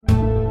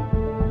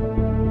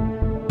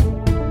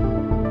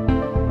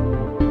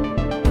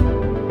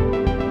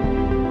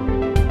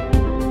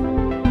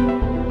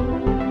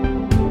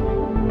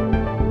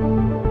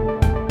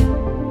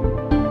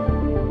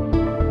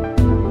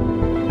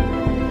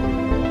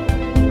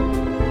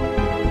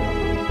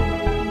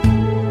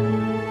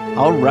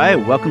All right,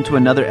 welcome to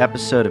another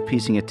episode of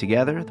Piecing It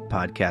Together, the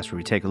podcast where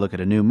we take a look at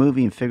a new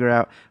movie and figure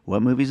out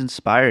what movies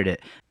inspired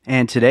it.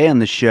 And today on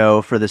the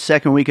show, for the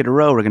second week in a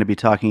row, we're going to be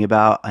talking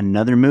about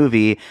another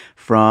movie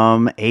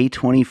from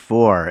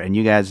A24. And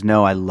you guys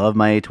know I love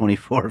my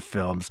A24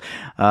 films.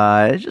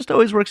 It just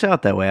always works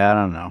out that way. I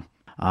don't know.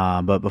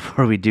 But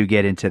before we do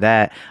get into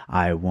that,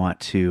 I want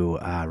to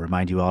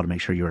remind you all to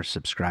make sure you are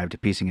subscribed to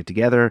Piecing It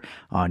Together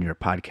on your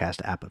podcast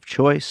app of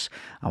choice.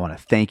 I want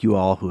to thank you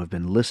all who have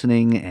been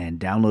listening and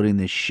downloading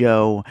this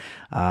show.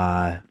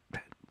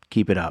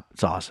 Keep it up.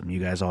 It's awesome.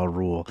 You guys all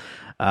rule.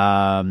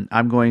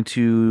 I'm going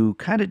to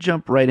kind of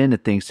jump right into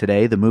things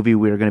today. The movie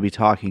we're going to be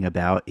talking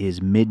about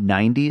is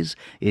Mid-90s.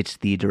 It's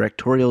the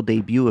directorial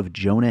debut of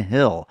Jonah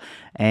Hill,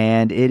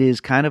 and it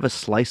is kind of a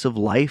slice of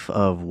life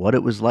of what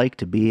it was like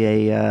to be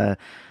a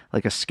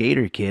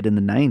skater kid in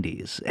the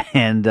 90s.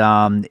 And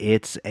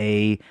it's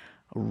a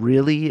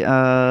really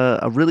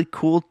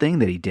cool thing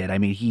that he did. I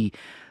mean, he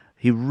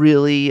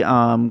really,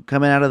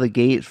 coming out of the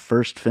gate,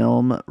 first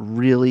film,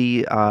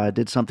 really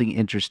did something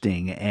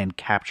interesting and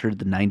captured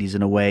the 90s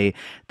in a way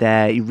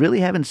that you really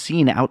haven't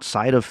seen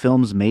outside of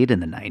films made in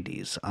the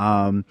 90s.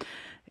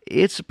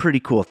 It's a pretty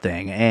cool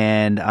thing,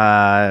 and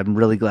I'm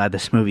really glad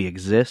this movie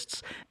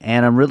exists,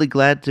 and I'm really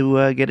glad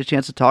to get a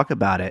chance to talk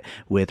about it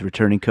with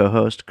returning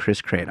co-host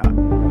Kris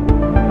Krainock.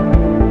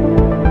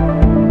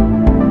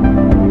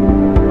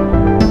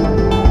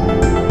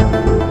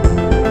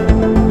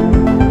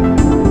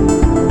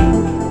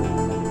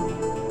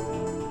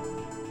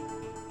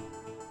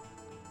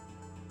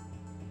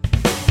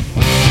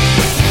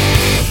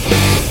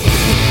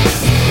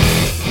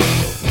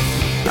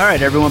 All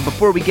right, everyone,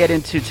 before we get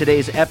into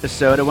today's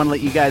episode, I want to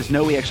let you guys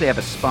know we actually have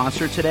a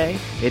sponsor today.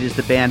 It is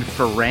the band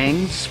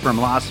Farangs from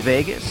Las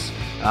Vegas.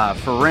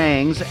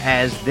 Farangs,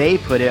 as they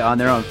put it on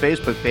their own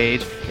Facebook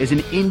page, is an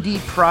indie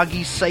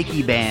proggy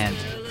psyche band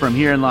from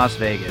here in Las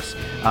Vegas.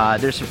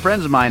 They're some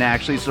friends of mine,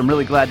 actually, so I'm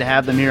really glad to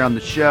have them here on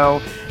the show.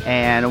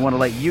 And I want to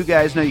let you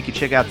guys know you can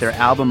check out their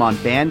album on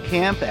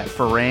Bandcamp at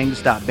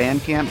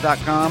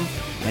farangs.bandcamp.com.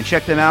 And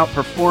check them out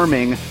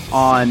performing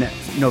on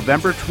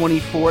November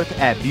 24th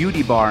at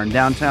Beauty Bar in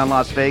downtown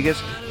Las Vegas.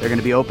 They're going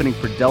to be opening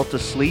for Delta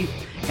Sleep.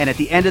 And at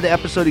the end of the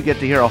episode, you get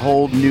to hear a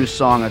whole new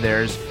song of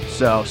theirs.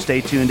 So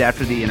stay tuned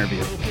after the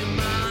interview.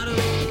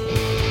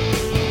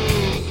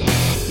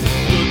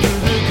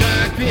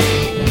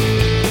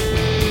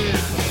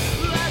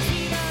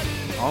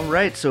 All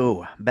right,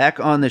 so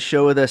back on the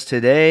show with us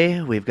today,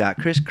 we've got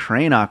Kris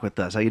Krainock with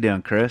us. How you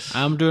doing, Kris?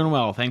 I'm doing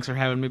well. Thanks for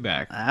having me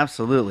back.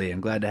 Absolutely.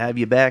 I'm glad to have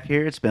you back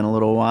here. It's been a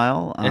little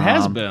while. It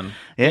has been.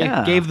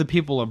 Yeah. It gave the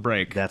people a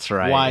break. That's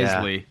right.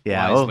 Wisely.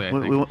 Yeah.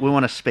 Wisely, we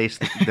want to space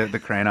the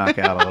Krainock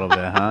out a little bit,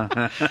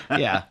 huh?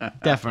 Yeah,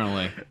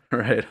 definitely.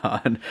 Right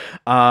on.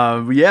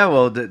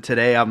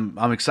 Today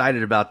I'm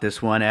excited about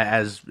this one.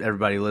 As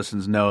everybody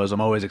listens knows,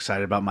 I'm always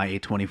excited about my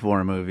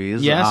A24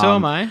 movies. Yeah, so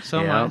am I.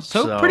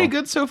 So pretty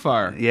good so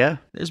far. Yeah.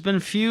 There's been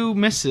a few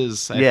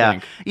misses, I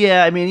think.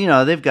 Yeah, I mean,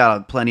 they've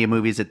got plenty of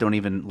movies that don't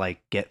even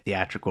get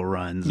theatrical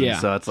runs. Yeah.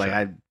 And so it's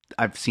like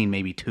I've seen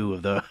maybe two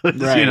of those,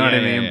 right, you know what I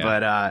mean?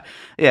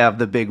 Yeah. But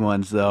the big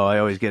ones, though, I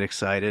always get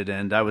excited,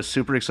 and I was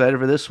super excited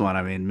for this one.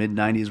 I mean,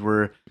 mid-90s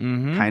were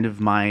kind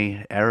of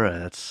my era.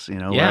 That's,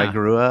 where I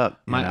grew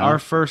up. Our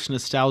first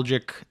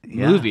nostalgic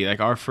movie,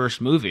 our first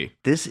movie.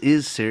 This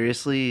is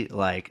seriously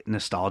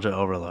nostalgia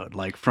overload,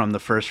 from the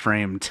first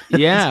frame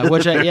to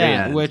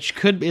which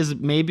is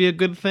maybe a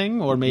good thing,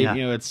 or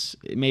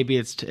maybe,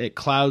 it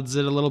clouds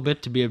it a little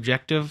bit to be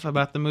objective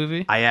about the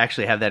movie. I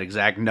actually have that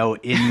exact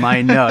note in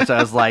my notes.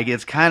 I was like,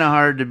 it's kind of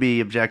hard to be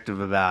objective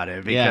about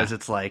it because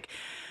it's like,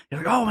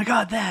 you're like, oh my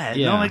God, that.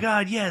 Yeah. Oh my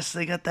God, yes,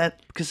 they got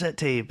that cassette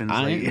tape. And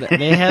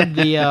they had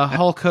the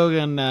Hulk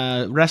Hogan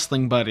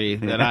wrestling buddy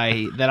that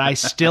I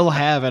still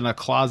have in a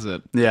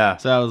closet. Yeah.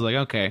 So I was like,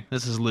 okay,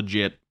 this is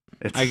legit.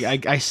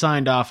 I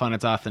signed off on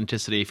its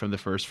authenticity from the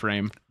first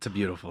frame. It's a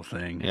beautiful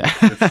thing. Yeah.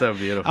 It's so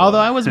beautiful. Although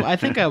I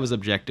think I was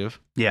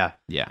objective. Yeah.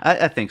 Yeah.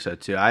 I think so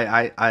too.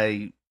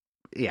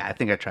 I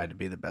think I tried to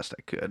be the best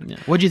I could. Yeah.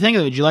 What'd you think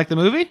of it? Did you like the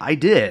movie? I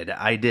did.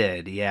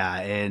 Yeah.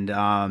 And,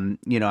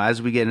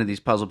 as we get into these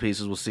puzzle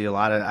pieces, we'll see a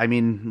lot of,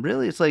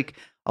 really, it's like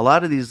a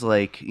lot of these,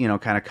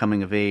 kind of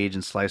coming of age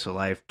and slice of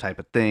life type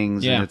of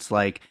things. Yeah. And it's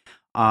like,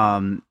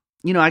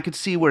 I could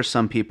see where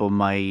some people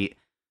might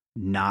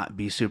not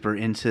be super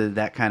into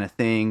that kind of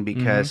thing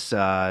because,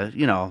 a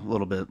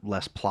little bit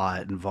less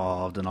plot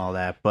involved and all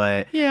that.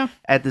 But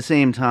at the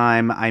same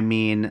time, I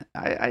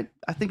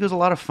think it was a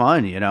lot of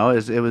fun,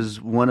 It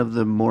was one of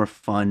the more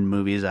fun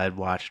movies I'd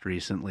watched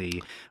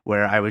recently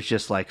where I was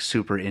just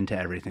super into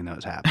everything that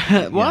was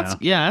happening.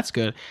 That's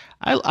good.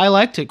 I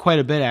liked it quite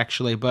a bit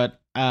actually,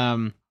 but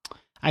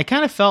I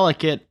kind of felt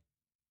like it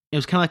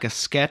was kind of like a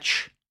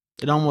sketch.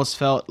 It almost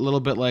felt a little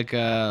bit like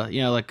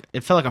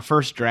it felt like a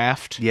first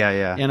draft.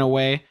 Yeah. In a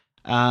way.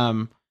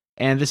 And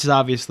this is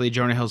obviously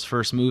Jonah Hill's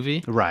first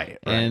movie. Right.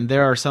 And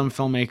there are some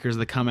filmmakers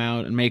that come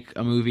out and make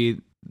a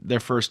movie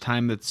their first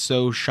time that's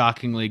so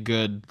shockingly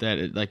good that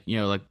it, like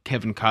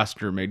Kevin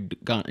Costner made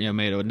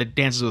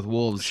Dances with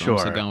Wolves. Sure.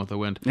 Almost like Gone with the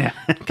Wind. Yeah.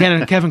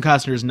 Kevin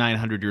Costner is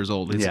 900 years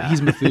old.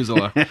 He's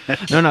Methuselah.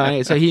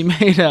 No. So he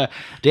made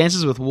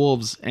Dances with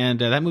Wolves, and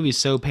that movie's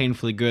so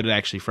painfully good it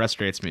actually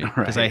frustrates me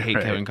because I hate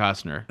Kevin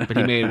Costner. But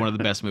he made one of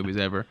the best movies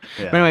ever.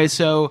 Yeah. But anyway,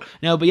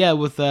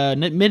 with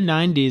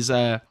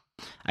mid-90s,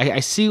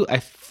 I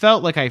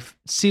felt like I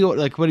see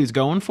what he's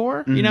going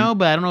for, but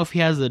I don't know if he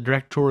has the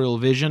directorial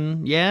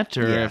vision yet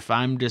or if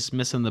I'm just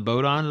missing the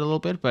boat on it a little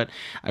bit, but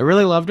I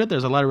really loved it.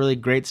 There's a lot of really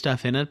great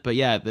stuff in it, but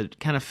it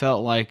kind of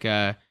felt like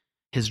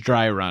his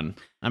dry run.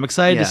 I'm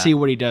excited to see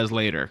what he does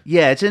later.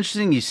 Yeah, it's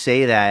interesting you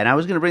say that, and I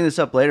was going to bring this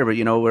up later, but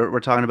we're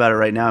talking about it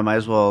right now. I might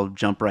as well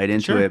jump right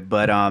into it,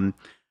 but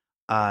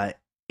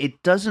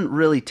it doesn't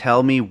really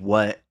tell me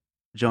what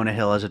Jonah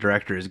Hill as a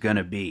director is going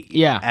to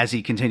be as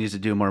he continues to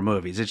do more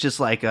movies. It's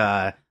just like,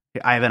 I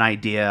have an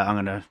idea, I'm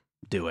going to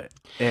do it.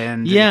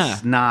 And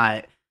it's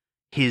not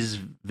his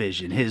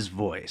vision, his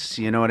voice.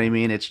 You know what I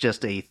mean? It's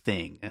just a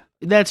thing.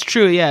 That's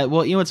true, yeah.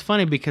 Well, it's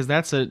funny because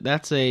that's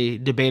a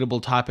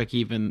debatable topic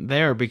even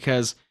there,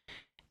 because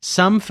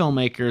some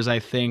filmmakers, I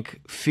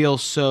think, feel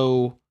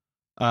so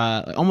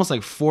almost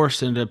like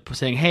forced into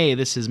saying, "Hey,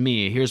 this is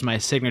me. Here's my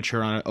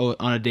signature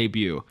on a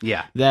debut."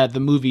 Yeah, that the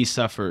movie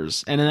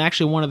suffers. And then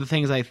actually, one of the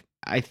things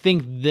I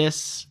think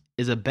this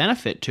is a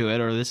benefit to it,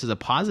 or this is a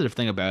positive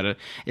thing about it,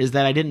 is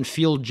that I didn't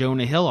feel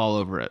Jonah Hill all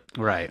over it.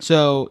 Right.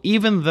 So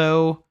even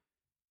though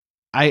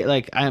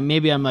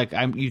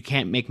you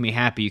can't make me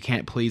happy, you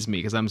can't please me,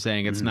 because I'm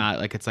saying it's not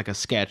like it's like a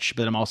sketch,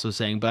 but I'm also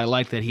saying, but I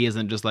like that he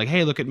isn't just like,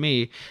 hey, look at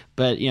me.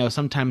 But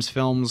sometimes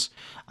films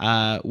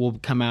will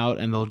come out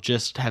and they'll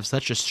just have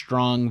such a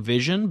strong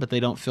vision, but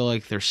they don't feel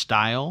like their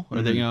style, or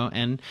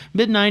and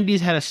mid-90s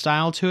had a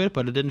style to it,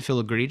 but it didn't feel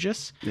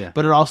egregious. Yeah.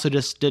 But it also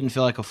just didn't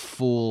feel like a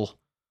full,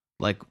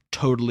 like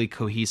totally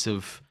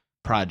cohesive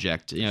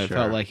project. It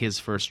felt like his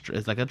first,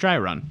 it's like a dry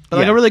run, but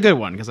like a really good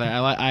one, because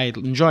I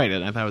enjoyed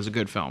it. I thought it was a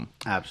good film.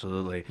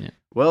 Absolutely. Yeah.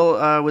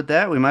 Well, with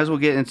that, we might as well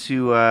get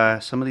into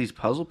some of these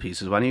puzzle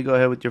pieces. Why don't you go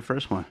ahead with your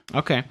first one?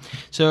 Okay.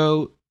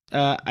 So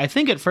I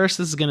think at first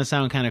this is going to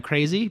sound kind of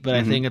crazy, but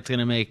I think it's going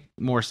to make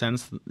more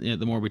sense the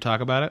more we talk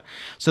about it.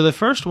 So the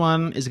first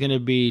one is going to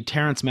be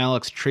Terrence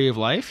Malick's Tree of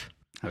Life.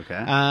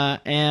 Okay.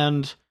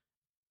 And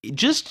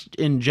just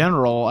in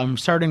general, I'm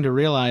starting to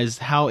realize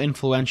how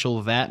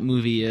influential that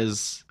movie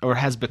is, or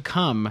has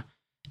become,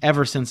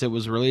 ever since it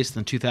was released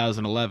in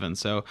 2011.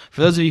 So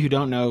for those of you who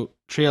don't know,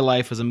 Tree of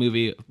Life was a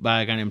movie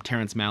by a guy named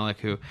Terrence Malick,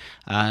 who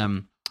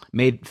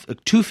made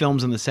 2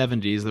 films in the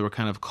 70s that were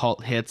kind of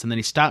cult hits, and then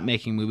he stopped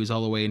making movies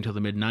all the way until the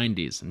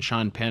mid-90s, and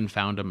Sean Penn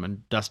found him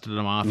and dusted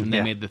him off, and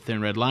they made The Thin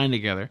Red Line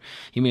together.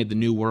 He made The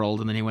New World,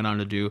 and then he went on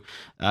to do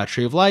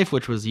Tree of Life,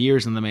 which was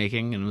years in the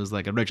making, and it was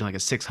like originally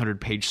like a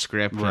 600-page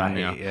script. Right,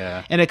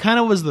 and, and it kind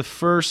of was the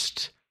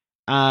first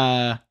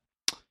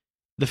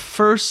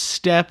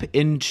step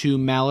into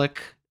Malick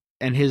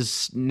and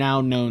his now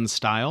known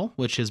style,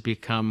 which has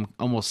become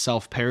almost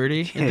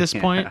self-parody at this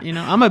point.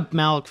 I'm a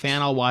Malick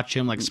fan. I'll watch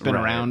him like spin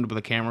around with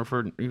a camera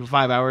for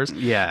 5 hours.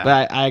 Yeah.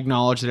 But I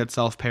acknowledge that it's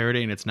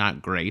self-parody and it's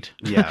not great.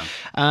 Yeah.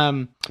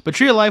 But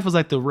Tree of Life was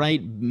like the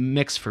right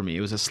mix for me.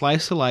 It was a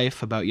slice of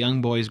life about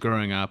young boys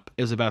growing up.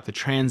 It was about the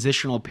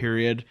transitional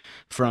period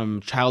from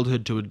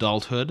childhood to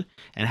adulthood,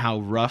 and how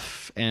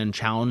rough and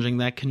challenging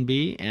that can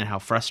be, and how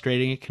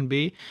frustrating it can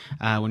be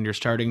when you're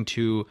starting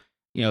to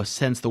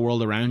sense the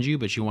world around you,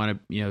 but you want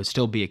to,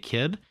 still be a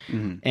kid.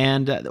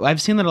 And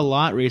I've seen that a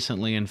lot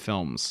recently in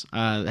films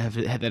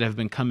that have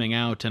been coming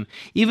out. And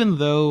even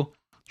though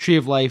Tree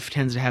of Life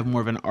tends to have more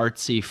of an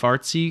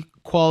artsy-fartsy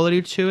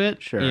quality to it,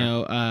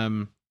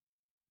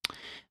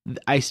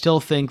 I still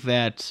think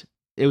that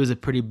it was a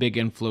pretty big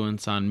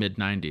influence on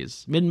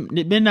mid-90s.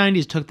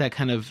 Mid-90s took that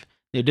kind of,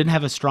 it didn't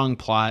have a strong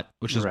plot,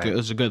 which is good. It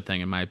was a good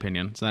thing in my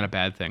opinion. It's not a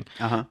bad thing.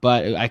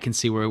 But I can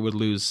see where it would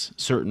lose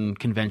certain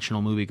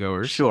conventional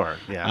moviegoers. Sure,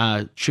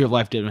 yeah. Tree of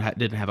Life didn't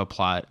have a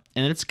plot,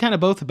 and it's kind of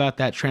both about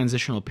that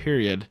transitional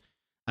period.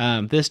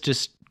 This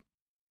just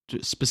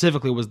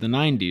specifically was the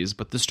 90s,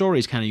 but the story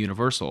is kind of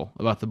universal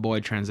about the boy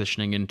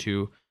transitioning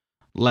into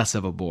less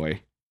of a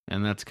boy.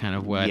 And that's kind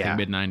of what I think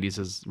mid-90s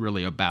is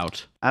really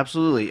about.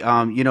 Absolutely.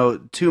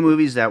 2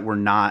 movies that were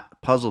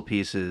not puzzle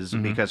pieces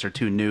because they're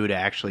too new to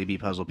actually be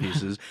puzzle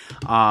pieces,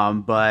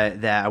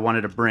 but that I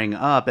wanted to bring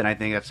up, and I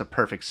think that's a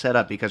perfect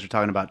setup because we're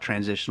talking about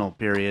transitional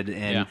period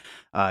in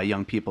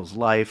young people's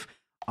life,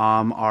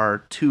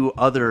 are 2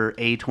 other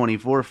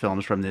A24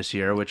 films from this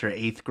year, which are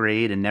 8th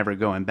Grade and Never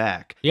Going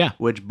Back. Yeah.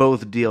 Which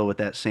both deal with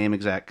that same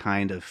exact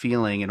kind of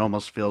feeling. It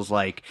almost feels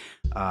like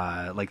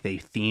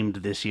they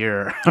themed this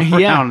year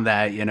around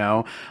that,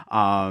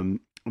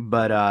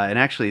 But and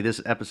actually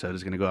this episode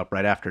is going to go up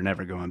right after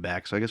Never Going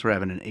Back. So I guess we're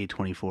having an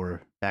A24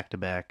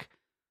 back-to-back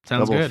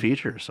Sounds double good.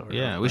 feature sort of.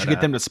 Yeah, we should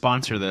get them to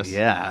sponsor this.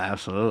 Yeah,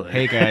 absolutely.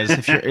 Hey guys,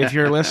 if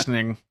you're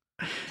listening,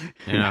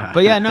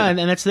 But and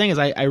that's the thing is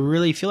I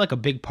really feel like a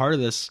big part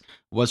of this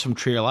was from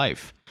Tree of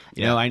Life.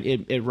 You know,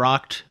 it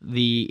rocked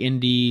the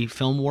indie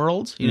film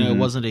world. You know, it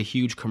wasn't a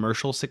huge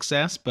commercial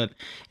success, but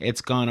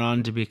it's gone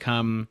on to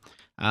become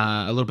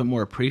a little bit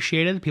more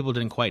appreciated. People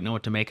didn't quite know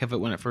what to make of it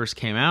when it first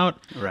came out.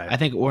 Right. I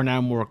think we're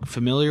now more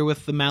familiar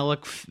with the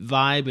Malick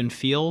vibe and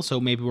feel, so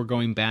maybe we're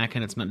going back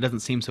and it doesn't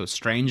seem so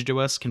strange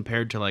to us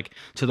compared to like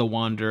To the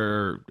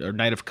Wanderer or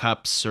Knight of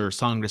Cups or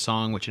Song to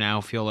Song, which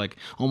now feel like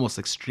almost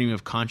like stream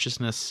of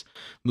consciousness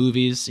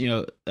movies.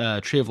 You know,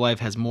 Tree of Life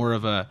has more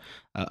of a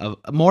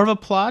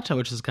plot,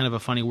 which is kind of a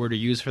funny word to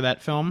use for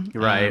that film.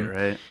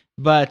 Right.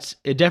 But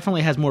it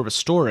definitely has more of a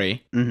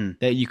story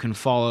that you can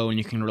follow and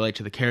you can relate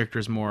to the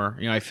characters more.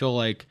 You know, I feel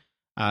like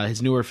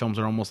his newer films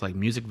are almost like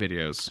music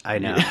videos. I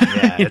know.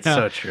 Yeah, it's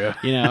so true.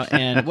 You know,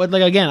 and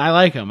again, I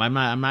like them. I'm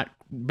not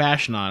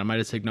bashing on them. I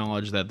just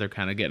acknowledge that they're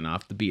kind of getting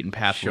off the beaten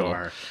path. A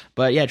little.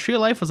 But yeah, Tree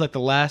of Life was like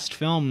the last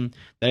film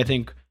that I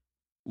think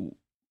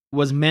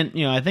was meant.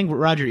 You know, I think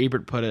Roger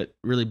Ebert put it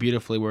really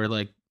beautifully, where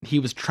like he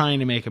was trying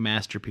to make a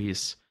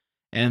masterpiece.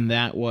 And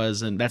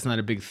that's not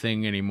a big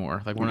thing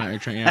anymore. Like we're not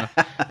trying, you know.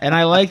 And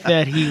I like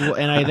that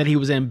that he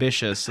was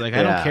ambitious. Like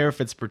I don't care if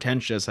it's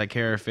pretentious. I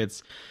care if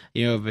it's,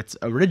 you know, if it's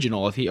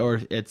original,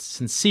 or it's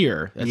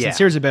sincere.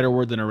 Sincere is a better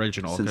word than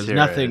original,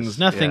 because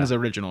nothing's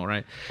original,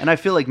 right? And I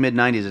feel like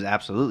mid-90s is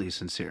absolutely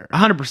sincere.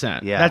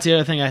 100%. Yeah. That's the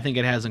other thing I think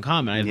it has in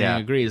common. I think I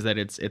agree is that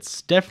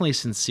it's definitely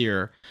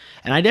sincere.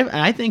 And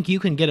I think you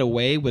can get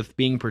away with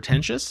being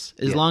pretentious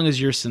as long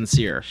as you're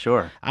sincere.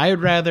 Sure. I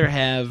would rather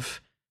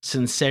have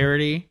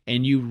sincerity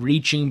and you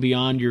reaching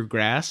beyond your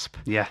grasp.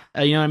 Yeah.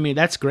 You know what I mean?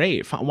 That's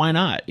great. Why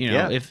not? You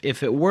know,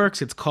 if it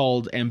works, it's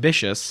called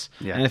ambitious.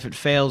 Yeah. And if it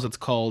fails, it's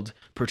called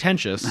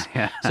pretentious.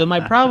 Yeah. So my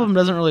problem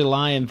doesn't really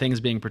lie in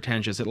things being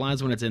pretentious. It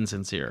lies when it's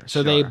insincere.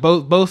 So they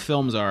both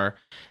films are.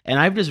 And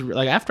I've just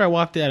like, after I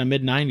walked out of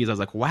mid-90s, I was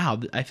like, wow,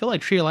 I feel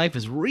like Tree of Life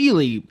is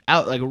really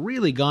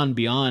really gone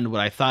beyond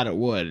what I thought it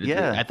would.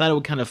 Yeah. I thought it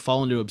would kind of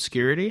fall into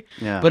obscurity.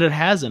 Yeah. But it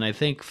hasn't. I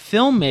think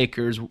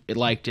filmmakers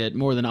liked it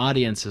more than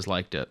audiences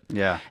liked it.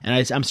 Yeah.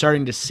 And I'm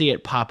starting to see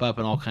it pop up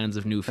in all kinds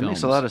of new films. That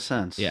makes a lot of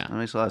sense. Yeah. That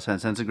makes a lot of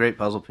sense. And it's a great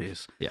puzzle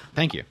piece. Yeah.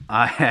 Thank you.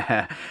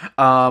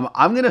 I'm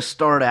going to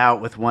start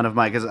out with one of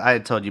my, because I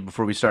had told you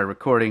before we started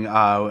recording,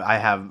 I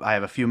have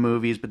a few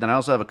movies, but then I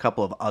also have a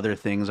couple of other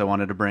things I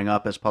wanted to bring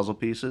up as puzzle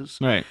pieces.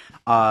 Right.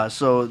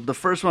 So the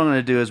first one I'm going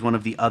to do is one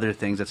of the other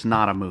things that's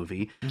not a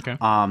movie. Okay.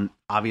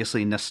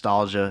 Obviously,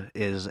 nostalgia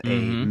is a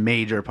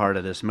major part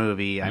of this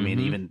movie. I mean,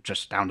 even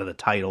just down to the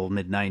title,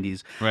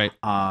 mid-90s. Right.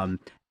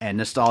 And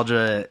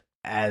nostalgia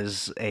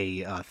as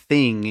a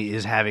thing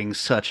is having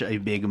such a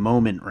big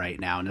moment right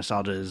now.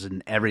 Nostalgia is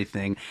in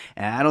everything.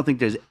 And I don't think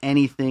there's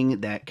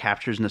anything that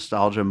captures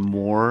nostalgia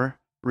more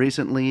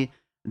recently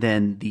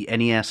than the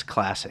NES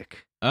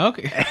Classic.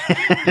 Okay.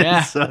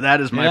 Yeah. So that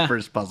is my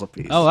first puzzle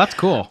piece. Oh, that's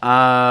cool.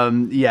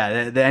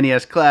 The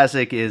NES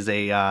Classic is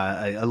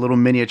a little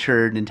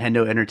miniature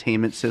Nintendo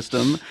Entertainment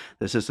System.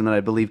 The system that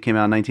I believe came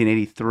out in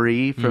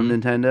 1983 from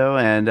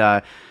Nintendo,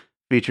 and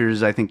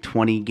features, I think,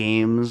 20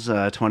 games,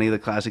 20 of the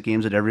classic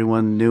games that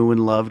everyone knew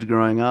and loved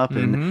growing up,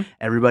 and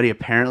everybody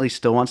apparently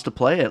still wants to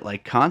play it,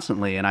 like,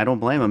 constantly, and I don't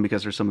blame them,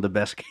 because they're some of the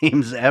best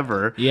games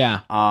ever. Yeah.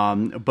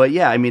 But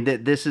yeah, I mean,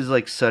 this is,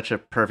 like, such a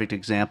perfect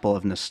example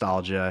of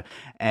nostalgia,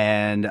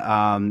 and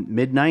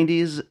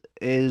mid-90s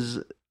is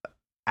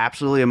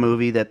absolutely a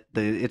movie that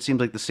it seems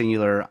like the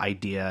singular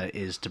idea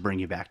is to bring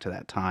you back to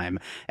that time.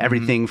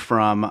 Everything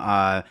from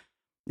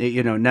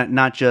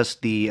not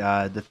just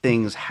the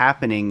things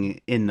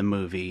happening in the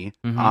movie,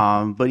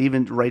 but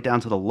even right down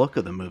to the look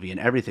of the movie and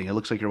everything. It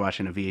looks like you're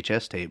watching a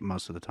VHS tape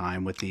most of the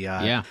time, with the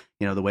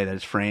the way that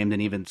it's framed,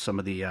 and even some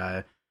of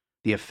the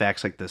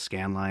effects, like the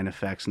scanline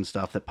effects and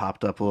stuff that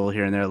popped up a little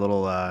here and there, a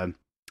little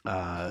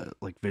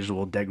like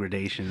visual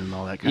degradation and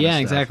all that kind of stuff. Yeah,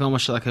 exactly.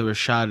 Almost like it was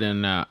shot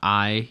in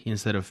I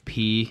instead of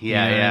P.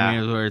 I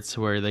mean?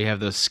 Where they have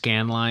those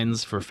scan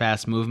lines for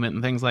fast movement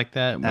and things like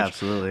that. Which,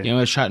 absolutely.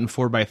 It's shot in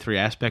 4:3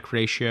 aspect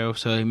ratio.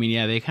 So I mean,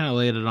 they kind of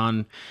laid it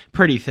on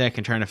pretty thick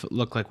and trying to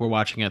look like we're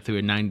watching it through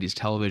a 90s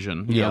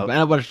television.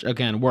 Which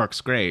again works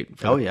great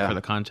for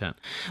the content.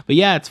 But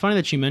yeah, it's funny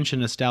that you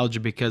mentioned nostalgia,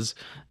 because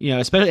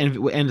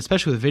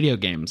especially with video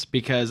games,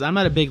 because I'm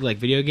not a big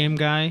video game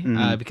guy,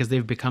 because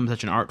they've become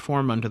such an art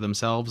form unto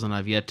themselves, and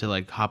I've yet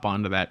to hop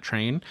onto that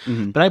train.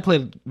 But I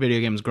played video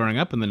games growing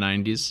up in the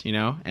 90s,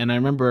 and I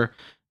remember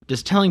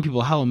just telling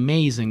people how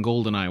amazing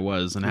GoldenEye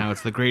was and how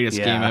it's the greatest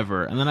game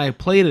ever. And then I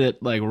played it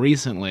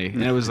recently,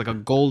 and it was like a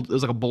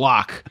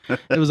block.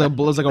 It was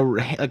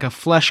like a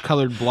flesh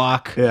colored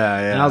block.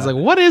 And I was like,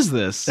 what is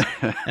this?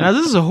 And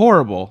this is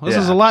horrible. This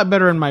is a lot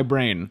better in my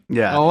brain.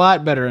 A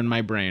lot better in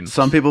my brain.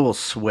 Some people will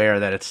swear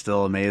that it's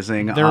still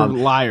amazing. They're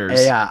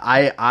liars. Yeah,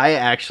 I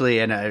actually,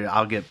 and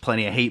I'll get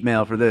plenty of hate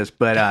mail for this,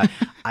 but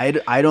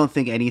I don't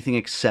think anything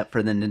except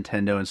for the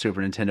Nintendo and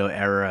Super Nintendo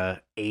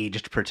era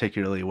aged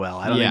particularly well.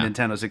 I don't think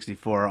Nintendo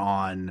 64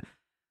 on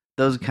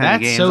those kind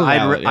of That's games. so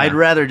valid, I'd yeah.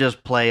 rather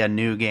just play a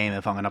new game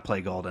if I'm going to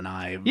play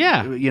GoldenEye.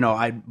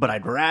 Yeah. But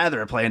I'd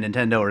rather play a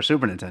Nintendo or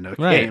Super Nintendo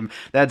Right. game.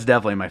 That's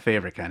definitely my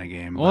favorite kind of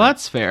game. Well,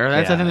 that's fair.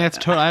 I think that's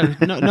total.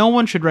 No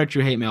one should write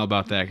you hate mail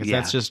about that because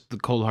that's just the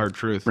cold hard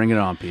truth. Bring it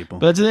on, people.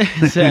 But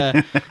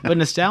but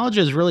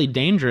nostalgia is really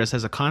dangerous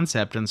as a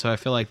concept, and so I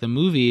feel like the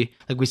movie,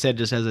 like we said,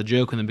 just as a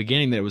joke in the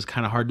beginning, that it was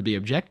kind of hard to be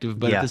objective.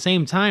 But at the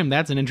same time,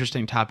 that's an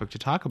interesting topic to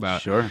talk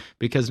about. Sure.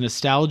 Because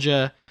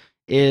nostalgia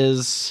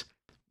is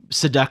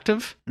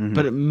seductive,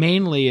 but it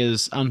mainly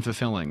is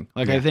unfulfilling.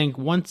 Like I think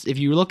if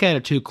you look at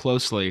it too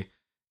closely,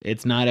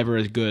 it's not ever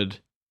as good.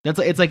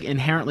 It's like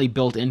inherently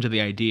built into the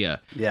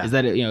idea. Yeah. Is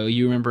that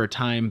you remember a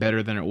time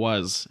better than it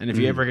was, and if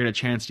you ever get a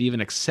chance to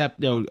even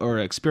accept or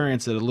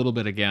experience it a little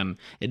bit again,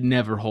 it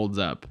never holds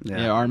up.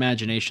 Yeah. Our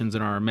imaginations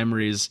and our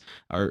memories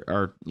are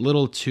a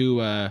little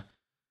too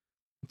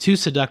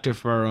seductive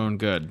for our own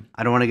good.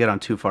 I don't want to get on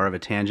too far of a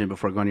tangent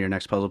before going to your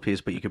next puzzle piece,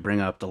 but you could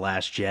bring up The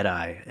Last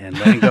Jedi and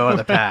letting go of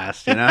the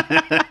past,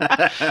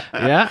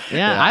 Yeah.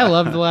 I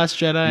love The Last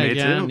Jedi Me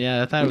again. too.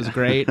 Yeah, I thought it was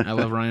great. I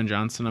love Rian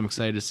Johnson. I'm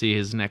excited to see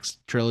his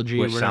next trilogy.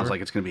 Which or whatever. sounds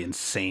like it's going to be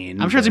insane.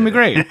 I'm sure it's going to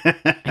be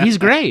great. He's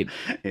great.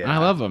 Yeah. I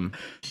love him.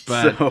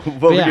 But, so,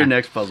 what was your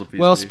next puzzle piece?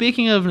 Well, Steve?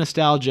 speaking of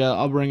nostalgia,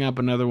 I'll bring up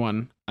another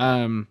one.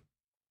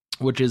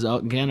 Which is,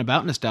 again,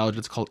 about nostalgia.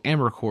 It's called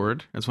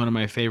Amarcord. It's one of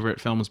my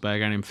favorite films by a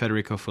guy named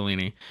Federico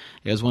Fellini.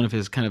 It was one of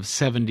his kind of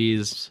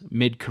 70s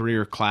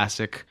mid-career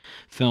classic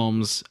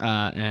films.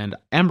 And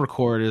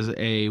Amarcord is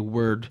a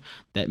word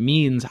that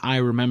means I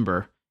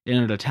remember in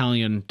an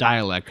Italian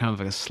dialect, kind of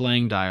like a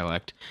slang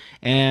dialect.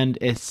 And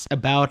it's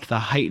about the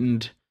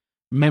heightened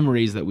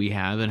memories that we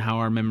have and how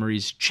our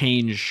memories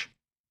change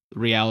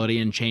reality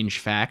and change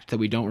fact, that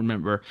we don't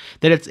remember,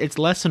 that it's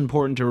less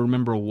important to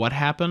remember what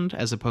happened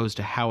as opposed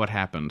to how it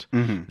happened,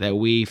 that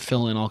we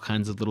fill in all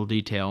kinds of little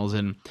details.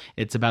 And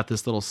it's about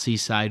this little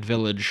seaside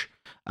village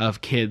of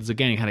kids,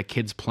 again, kind of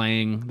kids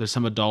playing. There's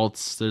some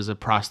adults, there's a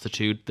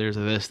prostitute, there's a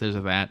this, there's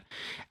a that,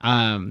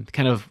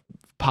 kind of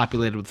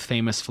populated with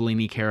famous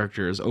Fellini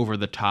characters, over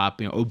the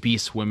top,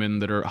 obese women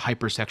that are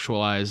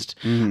hypersexualized,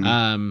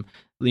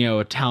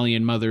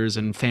 Italian mothers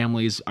and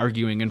families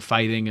arguing and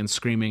fighting and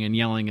screaming and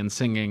yelling and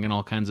singing and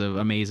all kinds of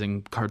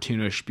amazing,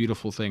 cartoonish,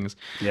 beautiful things.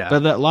 Yeah.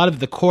 But a lot of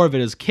the core of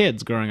it is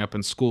kids growing up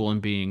in school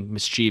and being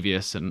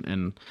mischievous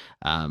and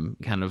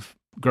kind of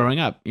growing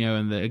up,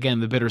 and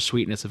the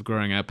bittersweetness of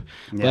growing up.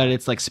 Yeah. But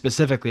it's like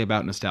specifically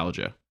about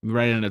nostalgia,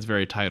 right in its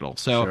very title.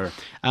 So Sure.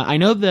 I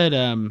know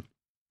that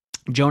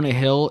Jonah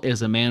Hill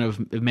is a man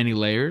of many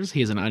layers.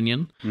 He is an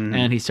onion,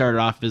 and he started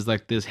off as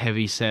like this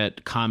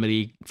heavy-set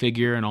comedy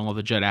figure in all of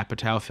the Judd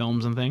Apatow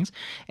films and things,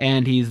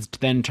 and he's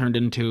then turned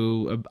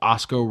into an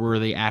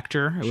Oscar-worthy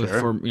actor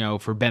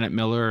for Bennett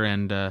Miller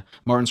and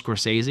Martin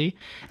Scorsese,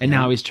 and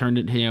now he's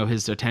turned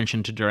his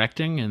attention to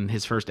directing, and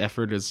his first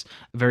effort is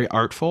very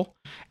artful,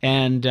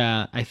 and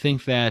I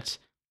think that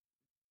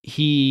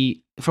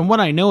from what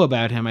I know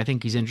about him, I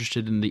think he's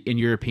interested in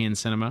European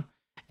cinema.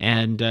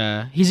 And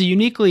he's a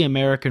uniquely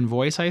American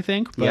voice, I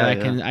think, but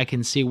I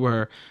can see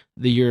where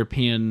the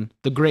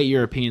great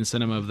European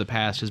cinema of the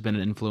past has been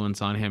an influence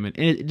on him,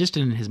 and just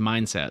in his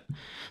mindset.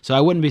 So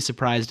I wouldn't be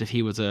surprised if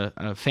he was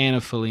a fan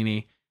of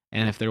Fellini,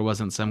 and if there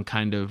wasn't some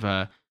kind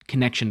of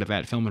connection to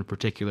that film in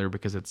particular,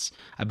 because it's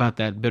about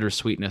that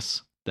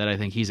bittersweetness that I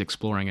think he's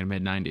exploring in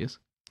mid-90s.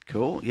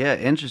 Cool. Yeah,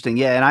 interesting.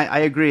 Yeah, and I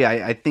agree.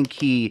 I think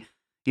he...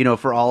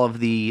 for all of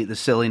the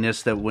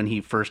silliness that when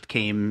he first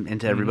came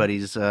into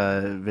everybody's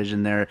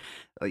vision there,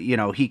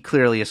 he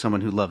clearly is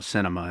someone who loves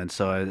cinema, and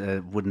so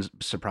it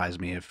wouldn't surprise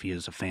me if he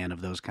is a fan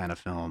of those kind of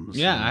films.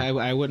 Yeah,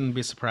 I wouldn't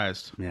be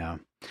surprised. Yeah.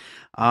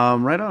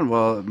 Right on.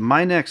 Well,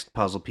 my next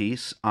puzzle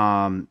piece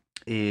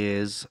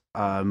is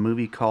a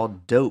movie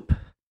called Dope.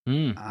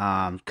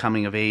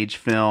 Coming of age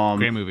film.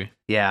 Great movie.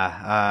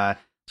 Yeah.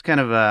 It's kind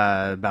of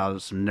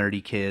about some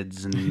nerdy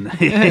kids in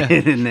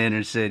the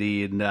inner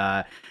city,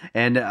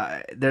 and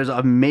there's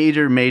a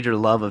major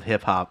love of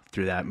hip hop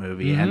through that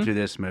movie and through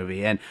this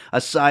movie. And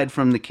aside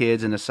from the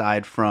kids and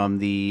aside from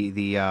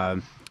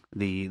the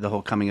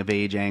whole coming of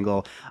age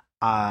angle,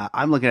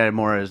 I'm looking at it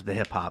more as the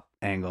hip hop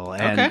angle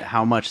and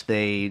how much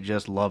they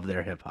just love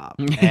their hip hop.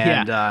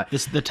 And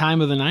this the time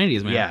of the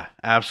 90s, man. Yeah,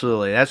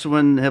 absolutely. That's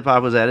when hip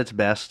hop was at its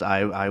best.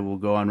 I will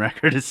go on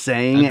record as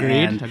saying.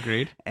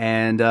 Agreed.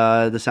 And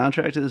the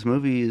soundtrack to this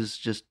movie is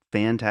just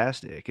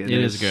fantastic. It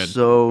is good.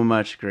 So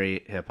much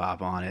great hip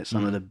hop on it.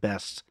 Some of the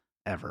best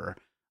ever.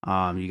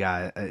 You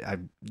got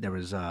there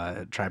was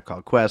a Tribe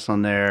Called Quest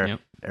on there. Yep.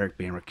 Eric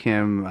B. and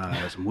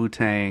Rakim, some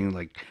Wu-Tang,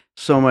 like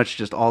so much,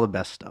 just all the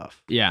best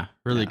stuff. Yeah,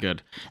 really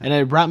good. And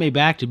it brought me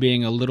back to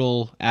being a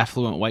little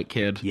affluent white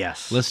kid.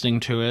 Yes. Listening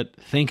to it,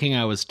 thinking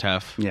I was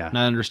tough. Yeah.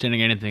 Not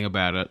understanding anything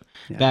about it.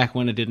 Yeah. Back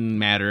when it didn't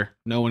matter.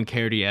 No one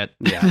cared yet.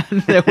 Yeah.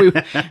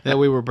 that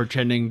we were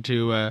pretending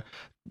to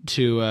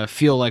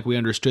feel like we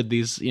understood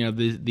these,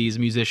 these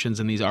musicians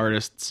and these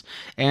artists.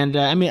 And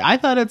I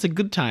thought it's a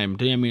good time.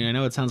 I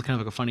know it sounds kind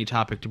of like a funny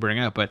topic to bring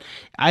up, but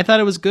I thought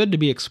it was good to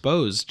be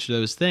exposed to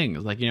those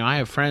things. Like, I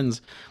have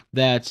friends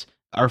that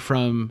are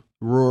from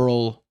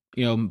rural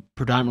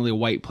predominantly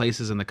white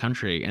places in the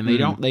country, and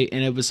and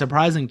it was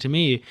surprising to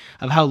me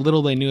of how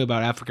little they knew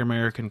about African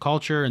American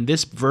culture and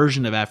this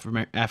version of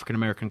African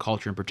American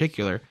culture in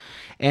particular.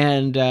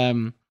 And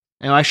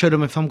I showed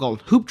them a film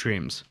called Hoop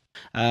Dreams,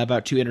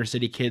 about two inner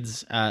city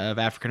kids of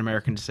African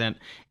American descent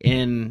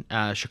in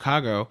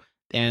Chicago,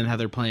 and how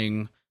they're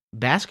playing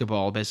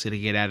basketball basically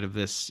to get out of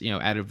this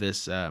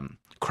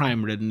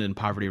crime-ridden and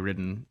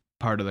poverty-ridden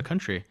part of the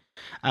country.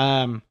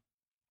 And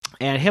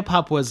hip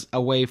hop was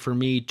a way for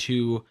me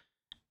to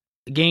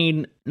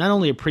gain not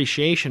only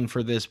appreciation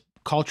for this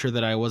culture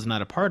that I was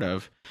not a part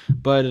of,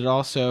 but it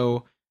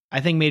also,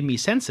 I think, made me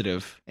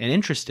sensitive and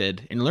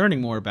interested in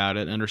learning more about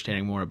it and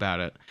understanding more about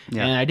it.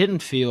 Yeah. And I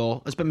didn't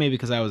feel, maybe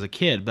because I was a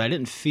kid, but I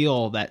didn't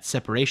feel that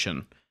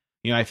separation.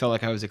 I felt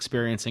like I was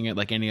experiencing it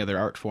like any other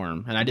art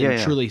form, and I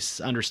didn't truly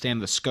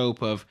understand the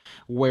scope of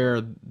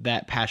where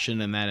that passion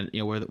and that,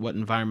 what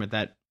environment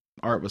that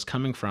art was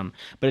coming from.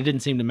 But it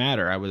didn't seem to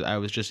matter. I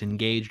was just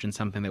engaged in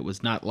something that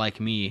was not like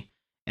me,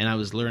 and I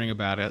was learning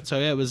about it. So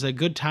yeah, it was a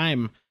good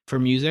time for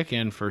music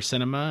and for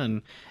cinema,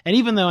 and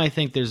even though I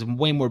think there's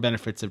way more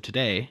benefits of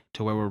today,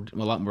 to where we're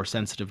a lot more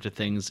sensitive to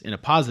things in a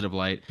positive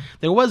light,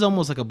 there was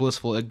almost like a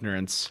blissful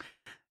ignorance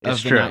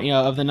of the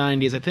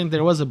 90s. I think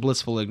there was a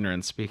blissful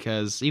ignorance,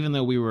 because even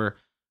though we were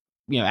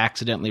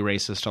accidentally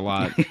racist a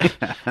lot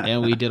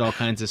and we did all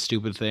kinds of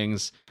stupid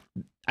things,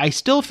 I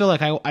still feel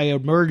like I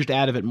emerged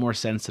out of it more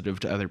sensitive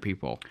to other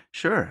people.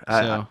 Sure.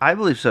 So, I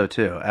believe so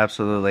too.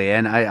 Absolutely.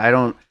 And I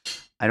don't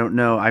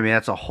know. I mean,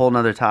 that's a whole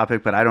nother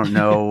topic, but I don't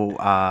know.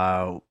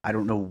 I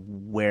don't know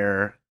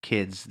where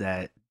kids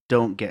that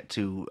don't get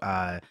to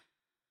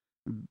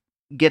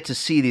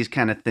see these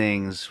kind of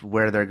things,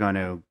 where they're going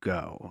to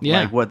go,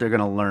 like what they're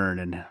going to learn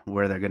and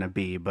where they're going to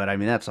be. But I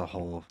mean, that's a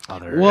whole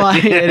other. Well,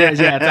 it is.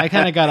 Yeah, I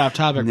kind of got off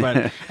topic,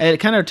 but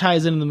it kind of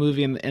ties into the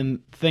movie and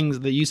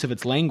things, the use of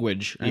its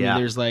language. I mean,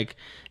 there's like,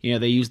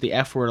 they use the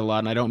F word a lot,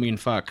 and I don't mean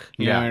fuck.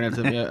 You know,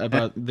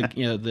 about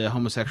the the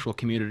homosexual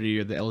community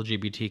or the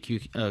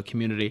LGBTQ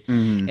community,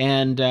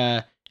 and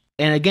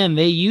again,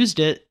 they used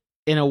it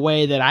in a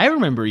way that I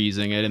remember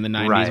using it in the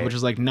 90s, which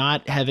is like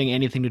not having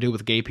anything to do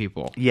with gay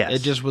people. Yes.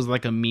 It just was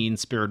like a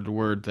mean-spirited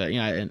word that,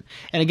 and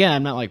again,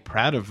 I'm not like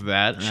proud of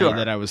that,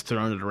 that I was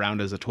throwing it around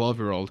as a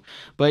 12-year-old,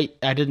 but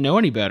I didn't know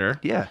any better.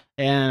 Yeah.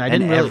 And I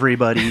didn't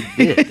everybody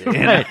did.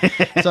 Right.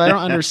 So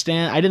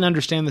I didn't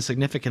understand the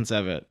significance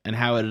of it and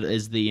how it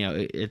is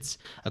it's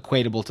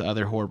equatable to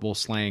other horrible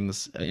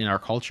slangs in our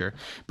culture.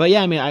 But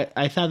yeah, I mean,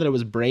 I thought that it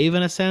was brave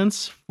in a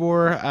sense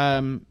for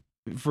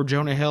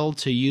Jonah Hill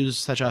to use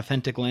such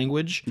authentic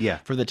language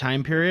for the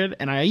time period.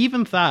 And I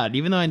even thought,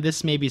 even though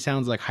this maybe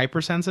sounds like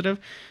hypersensitive,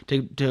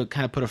 to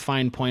kind of put a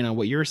fine point on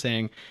what you're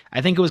saying,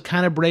 I think it was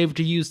kind of brave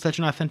to use such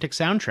an authentic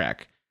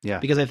soundtrack. Yeah.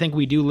 Because I think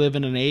we do live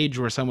in an age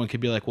where someone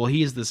could be like, well,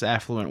 he's this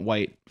affluent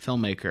white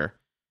filmmaker.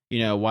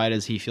 Why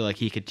does he feel like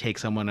he could take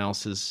someone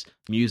else's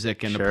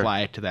music and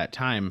apply it to that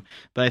time?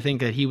 But I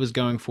think that he was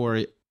going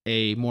for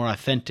a more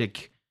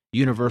authentic,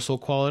 universal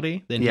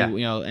quality than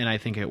and I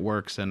think it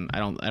works, and I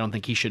don't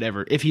think he should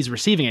ever, if he's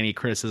receiving any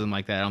criticism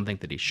like that, I don't think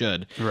that he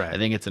should. Right. I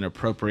think it's an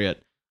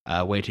appropriate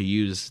way to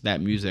use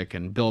that music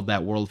and build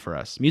that world for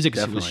us. Music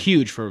was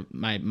huge for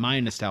my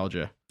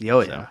nostalgia.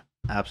 Yeah,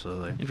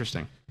 absolutely.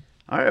 Interesting.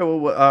 All right,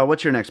 well,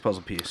 what's your next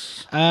puzzle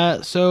piece?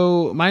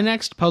 So my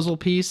next puzzle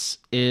piece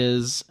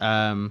is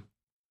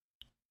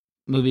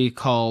movie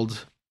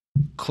called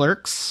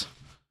Clerks.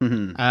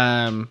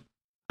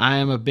 I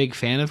am a big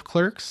fan of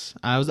Clerks.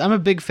 I'm a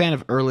big fan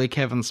of early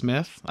Kevin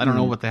Smith. I don't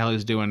know what the hell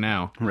he's doing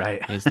now.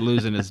 Right. He's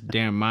losing his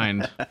damn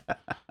mind.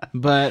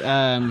 But,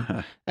 I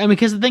mean,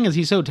 because the thing is,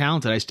 he's so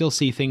talented. I still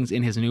see things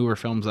in his newer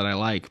films that I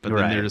like, but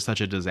then they're just such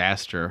a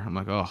disaster. I'm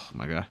like, oh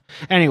my God.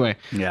 Anyway.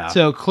 Yeah.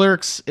 So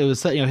Clerks, it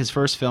was, his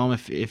first film.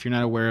 If you're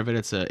not aware of it,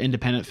 it's an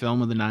independent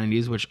film of the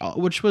 90s,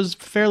 which was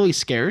fairly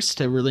scarce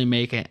to really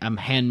make a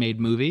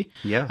handmade movie.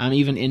 Yeah.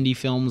 Even indie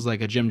films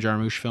like a Jim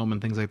Jarmusch film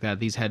and things like that,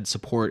 these had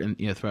support and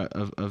throughout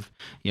of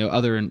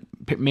other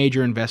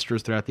major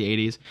investors throughout the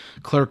 80s.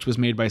 Clerks was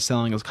made by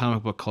selling his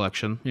comic book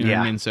collection. You know what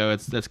I mean? So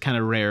that's kind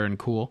of rare and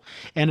cool.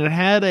 And it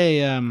had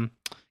a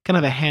kind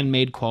of a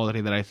handmade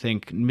quality that I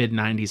think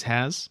mid-90s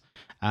has.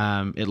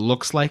 It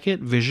looks like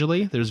it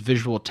visually. There's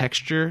visual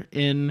texture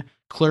in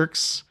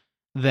Clerks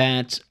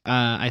that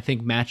I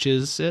think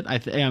matches it.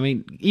 I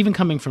mean, even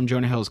coming from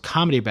Jonah Hill's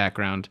comedy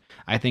background,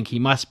 I think he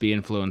must be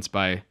influenced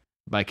by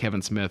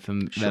Kevin Smith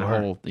and that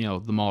whole,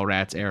 the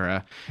Mallrats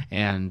era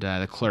and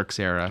the Clerks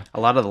era. A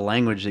lot of the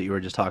language that you were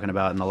just talking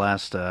about in the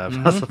last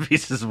puzzle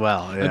piece as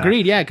well. Yeah.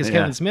 Agreed, yeah, because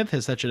Kevin Smith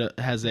has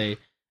has a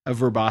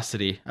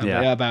verbosity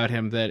about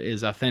him that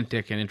is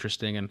authentic and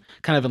interesting and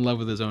kind of in love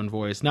with his own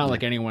voice. Not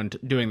like anyone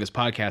doing this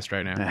podcast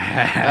right now.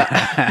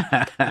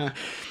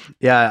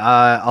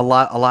 A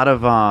lot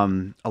of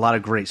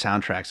great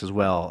soundtracks as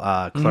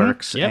well.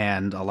 Clerks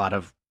and a lot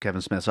of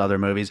Kevin Smith's other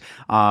movies.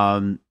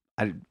 A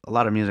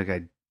lot of music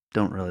I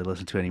don't really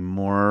listen to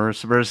anymore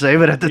per se,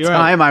 but at the You're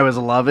time right. I was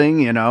loving,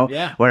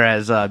 Yeah.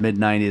 Whereas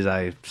mid-90s,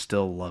 I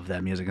still love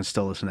that music and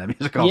still listen to that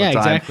music all Yeah, the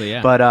time. exactly,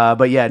 yeah.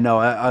 But yeah, no,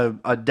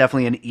 I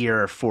definitely an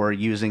ear for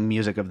using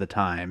music of the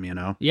time,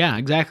 Yeah,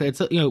 exactly. It's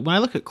when I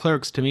look at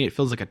Clerks, to me, it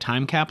feels like a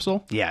time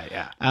capsule. Yeah,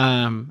 yeah.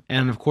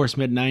 And of course,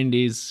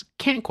 mid-90s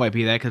can't quite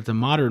be that because it's a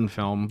modern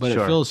film, but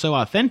Sure. it feels so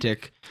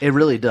authentic It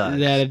really does.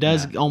 that it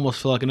does Yeah.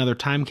 almost feel like another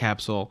time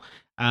capsule.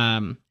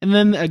 And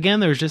then again,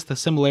 there's just the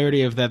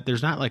similarity of that.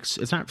 There's not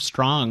it's not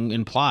strong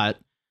in plot.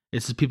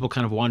 It's just people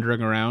kind of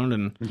wandering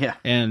around Yeah.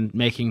 and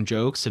making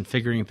jokes and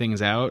figuring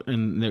things out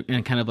in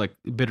kind of like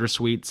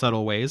bittersweet,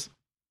 subtle ways.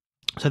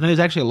 So I think there's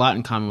actually a lot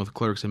in common with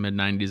Clerks in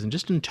mid-90s, and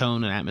just in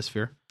tone and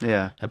atmosphere,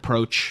 Yeah.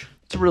 approach.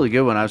 It's a really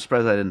good one. I was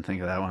surprised I didn't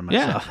think of that one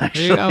myself, Yeah,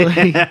 actually.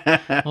 there you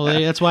go. Well,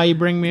 that's why you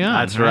bring me on.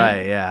 That's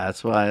right. Yeah,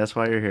 that's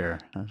why you're here.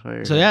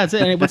 So yeah, that's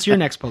it. And what's your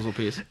next puzzle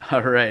piece?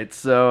 All right.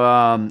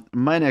 So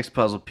my next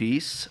puzzle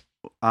piece,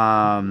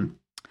 I'm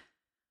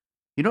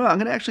going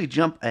to actually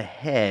jump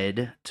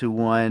ahead to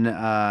one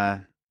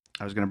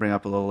I was going to bring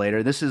up a little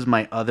later. This is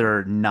my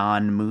other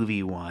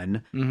non-movie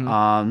one.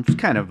 Mm-hmm. It's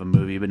kind of a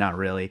movie, but not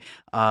really.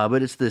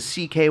 But it's the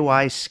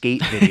CKY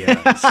skate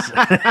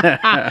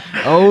videos.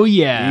 Oh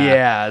yeah.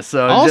 Yeah,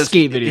 so all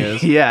skate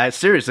videos. Yeah,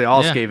 seriously,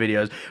 all skate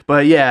videos.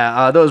 But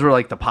yeah, those were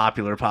like the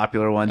popular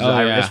ones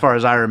as far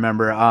as I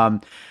remember.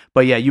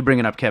 But yeah, you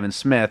bringing up Kevin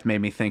Smith made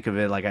me think of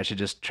it like I should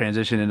just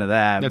transition into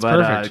that. That's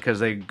perfect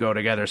because they go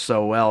together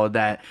so well.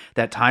 That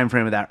time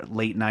frame of that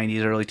late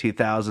 '90s, early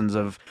 2000s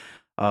of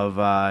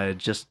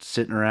just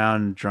sitting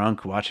around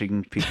drunk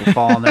watching people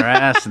fall on their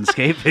ass in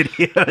skate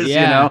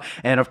videos,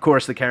 And of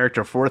course, the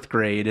character Fourth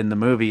Grade in the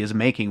movie is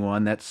making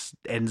one that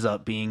ends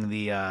up being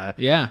the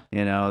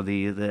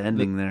the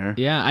ending there.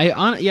 Yeah,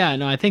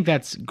 I think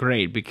that's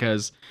great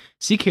because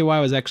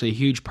CKY was actually a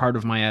huge part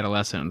of my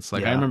adolescence.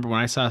 Like I remember when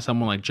I saw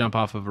someone like jump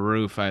off of a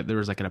roof, there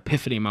was like an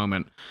epiphany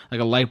moment,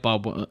 like a light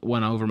bulb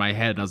went over my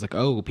head, and I was like,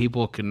 oh,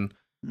 people can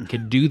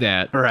do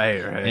that, right,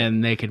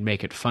 and they could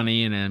make it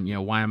funny,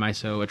 and why am I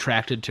so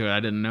attracted to it? I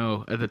didn't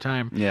know at the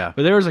time. Yeah,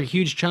 but there was a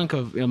huge chunk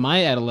of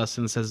my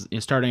adolescence as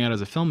starting out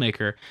as a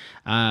filmmaker.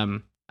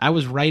 I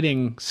was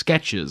writing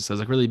sketches. I was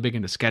like really big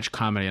into sketch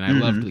comedy, and I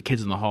loved The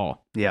Kids in the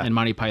Hall, and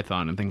Monty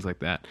Python and things like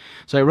that.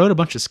 So I wrote a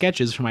bunch of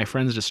sketches for my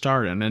friends to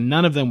star in, and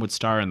none of them would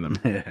star in them.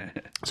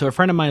 So a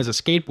friend of mine is a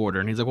skateboarder,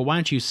 and he's like, "Well, why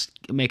don't you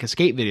make a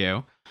skate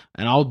video?"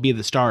 And I'll be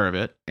the star of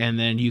it, and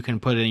then you can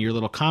put in your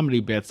little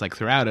comedy bits like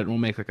throughout it, and we'll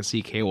make like a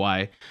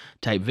CKY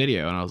type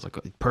video. And I was like,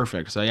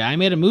 perfect. So yeah, I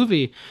made a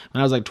movie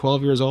when I was like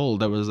 12 years old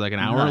that was like an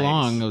hour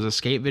long. It was a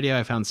skate video.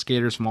 I found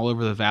skaters from all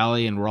over the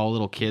valley, and we're all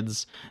little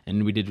kids,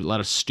 and we did a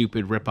lot of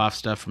stupid rip-off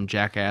stuff from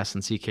Jackass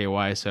and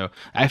CKY. So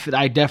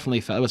I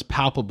definitely felt it was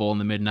palpable in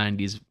the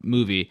mid-90s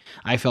movie.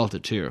 I felt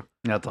it too.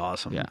 That's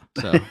awesome. Yeah,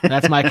 so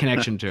that's my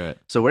connection to it.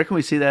 So where can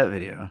we see that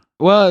video?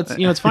 Well,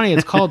 it's funny.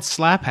 It's called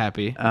Slap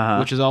Happy,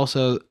 which is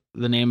also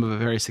the name of a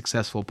very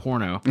successful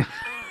porno.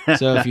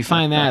 So if you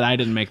find that, I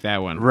didn't make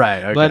that one.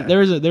 Right. Okay. But there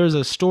was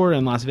a store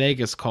in Las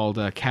Vegas called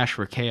Cash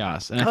for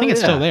Chaos, and I think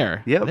it's still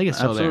there. Yeah, I think it's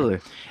still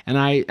there. And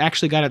I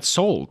actually got it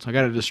sold. I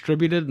got it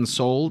distributed and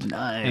sold.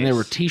 Nice. And there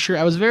were T-shirts.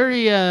 I was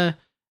very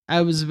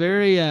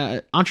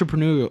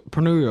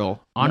entrepreneurial.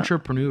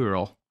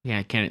 Yeah,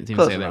 I can't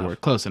even say that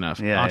word. Close enough.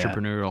 Yeah,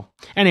 entrepreneurial.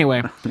 Yeah.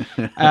 Anyway,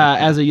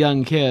 as a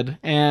young kid,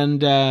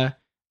 and I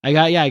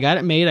got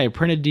it made. I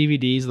printed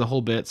DVDs, the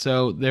whole bit.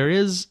 So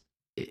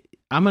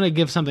I'm going to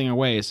give something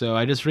away. So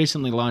I just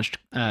recently launched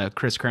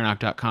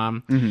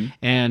KrisKrainock.com,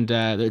 and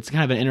it's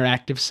kind of an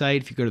interactive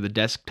site. If you go to the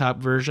desktop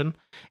version,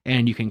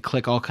 and you can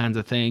click all kinds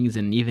of things,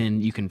 and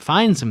even you can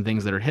find some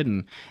things that are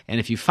hidden. And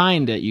if you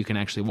find it, you can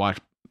actually watch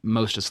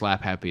most of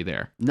Slap Happy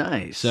there.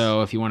 Nice.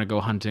 So if you want to go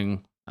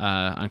hunting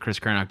on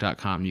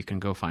KrisKrainock.com, you can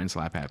go find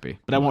Slap Happy.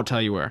 But I won't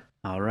tell you where.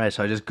 All right,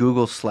 so I just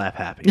Google Slap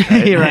Happy.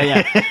 Right? You're right,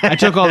 yeah. I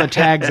took all the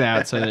tags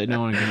out so that no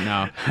one can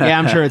know. Yeah,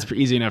 I'm sure it's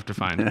easy enough to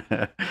find.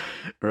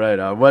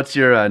 Right. What's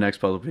your next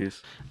puzzle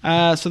piece?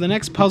 So the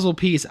next puzzle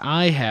piece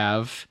I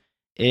have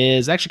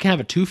is actually kind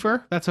of a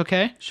twofer. That's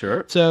okay?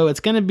 Sure. So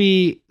it's going to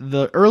be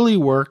the early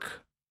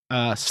work,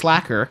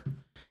 Slacker,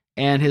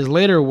 and his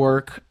later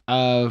work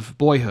of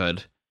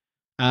Boyhood.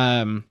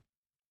 And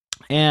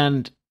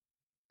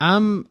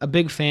I'm a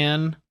big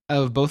fan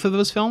of both of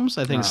those films.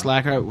 I think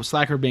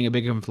Slacker being a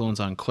big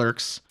influence on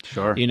Clerks.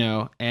 Sure.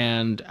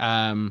 And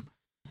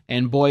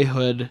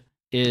Boyhood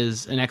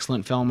is an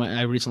excellent film.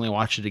 I recently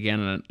watched it again,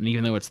 and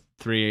even though it's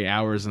 3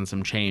 hours and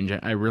some change,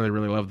 I really,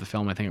 really love the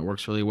film. I think it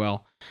works really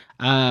well.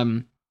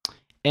 And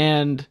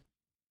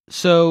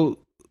so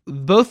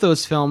both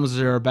those films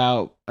are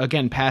about,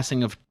 again,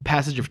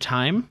 passage of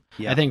time.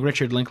 Yeah. I think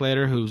Richard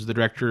Linklater, who's the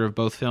director of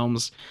both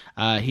films,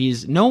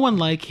 he's no one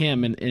like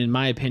him, in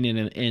my opinion,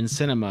 in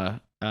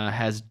cinema,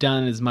 has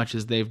done as much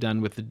as they've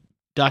done with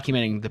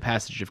documenting the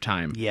passage of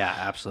time. Yeah,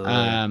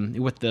 absolutely.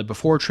 With the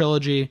Before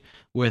trilogy,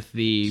 with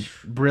the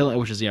Brilliant,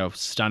 which is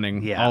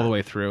stunning all the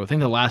way through. I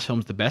think the last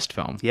film's the best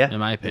film. Yeah, in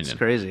my opinion, it's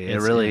crazy.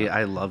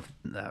 I love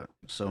that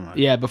so much.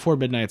 Yeah, Before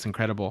Midnight's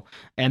incredible,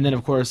 and then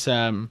of course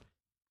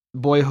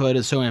Boyhood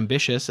is so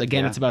ambitious.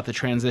 Again, Yeah. it's about the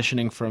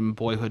transitioning from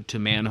boyhood to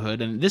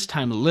manhood, and this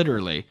time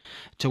literally,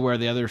 to where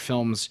the other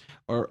films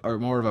are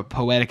more of a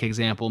poetic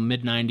example.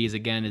 Mid-90s,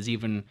 again, is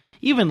even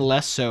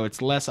less so.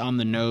 It's less on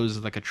the nose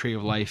like A Tree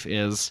of Life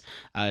is.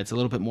 It's a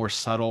little bit more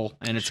subtle,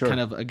 and it's Sure. kind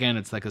of, again,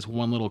 it's like this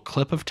one little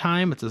clip of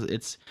time.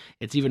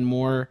 It's even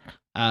more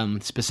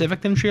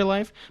specific than Tree of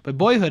Life. But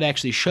Boyhood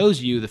actually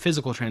shows you the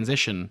physical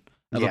transition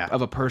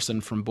of a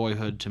person from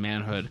boyhood to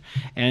manhood.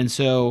 And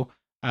so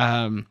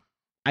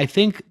I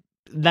think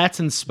that's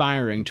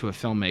inspiring to a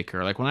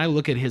filmmaker. Like when I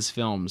look at his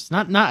films,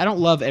 I don't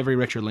love every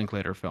Richard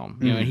Linklater film.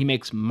 You know, and he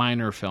makes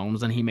minor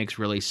films and he makes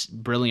really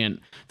brilliant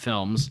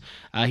films.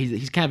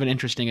 He's kind of an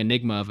interesting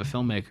enigma of a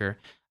filmmaker.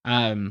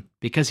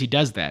 Because he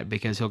does that,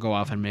 because he'll go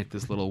off and make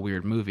this little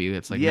weird movie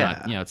that's like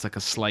not, you know, it's like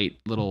a slight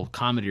little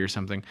comedy or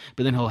something,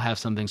 but then he'll have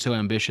something so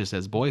ambitious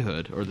as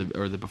Boyhood or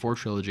the Before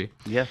trilogy,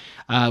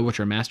 which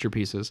are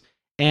masterpieces.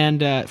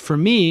 And for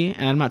me,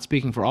 and I'm not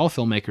speaking for all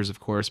filmmakers, of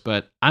course,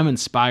 but I'm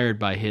inspired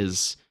by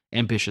his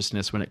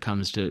ambitiousness when it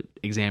comes to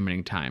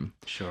examining time.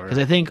 Sure. Because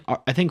I think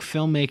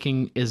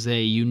filmmaking is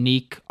a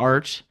unique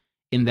art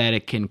in that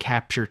it can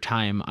capture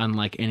time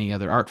unlike any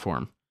other art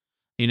form.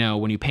 You know,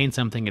 when you paint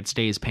something, it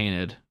stays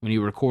painted. When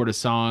you record a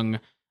song,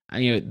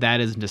 you know,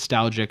 that is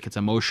nostalgic, it's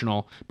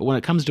emotional. But when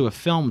it comes to a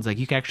film, it's like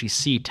you can actually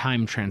see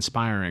time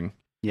transpiring.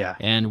 Yeah.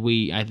 And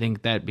I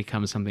think that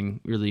becomes something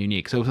really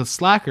unique. So with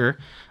Slacker,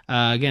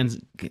 again,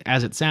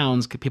 as it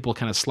sounds, people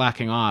kind of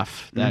slacking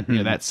off that, you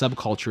know, that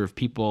subculture of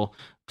people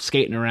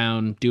skating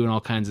around, doing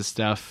all kinds of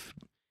stuff.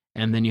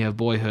 And then you have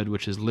Boyhood,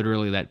 which is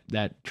literally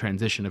that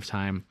transition of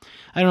time.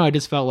 I don't know. I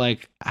just felt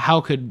like,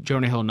 how could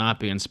Jonah Hill not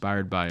be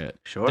inspired by it?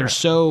 Sure. They're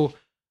so,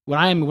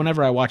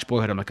 whenever I watch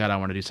Boyhood, I'm like, God, I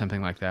want to do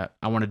something like that.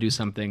 I want to do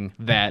something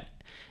that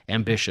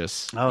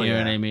ambitious. Oh, you know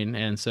yeah. what I mean?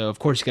 And so, of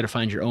course, you got to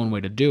find your own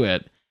way to do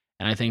it.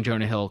 And I think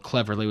Jonah Hill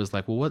cleverly was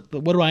like, well,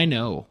 what do I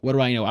know? What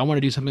do I know? I want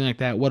to do something like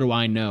that. What do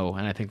I know?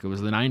 And I think it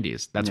was the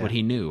 90s. That's what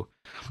he knew.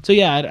 So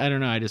yeah, I don't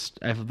know.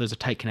 There's a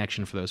tight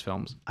connection for those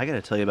films. I got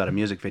to tell you about a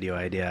music video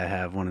idea I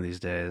have one of these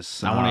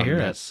days. I want to hear it.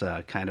 That's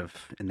kind of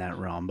in that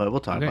realm, but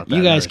we'll talk about that.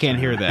 You guys another can't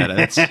time. hear that.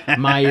 That's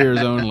my ears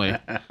only.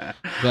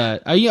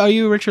 But are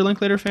you a Richard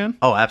Linklater fan?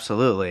 Oh,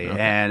 absolutely. Okay.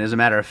 And as a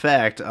matter of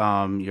fact,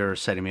 you're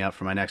setting me up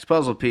for my next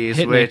puzzle piece,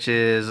 Hit me. which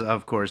is,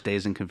 of course,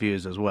 Dazed and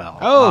Confused as well.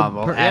 Oh,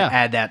 we'll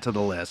add that to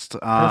the list.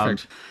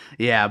 Perfect.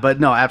 Yeah, but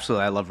no,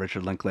 absolutely. I love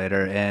Richard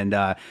Linklater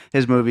and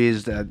his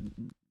movies.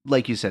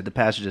 Like you said, the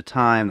passage of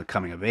time, the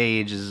coming of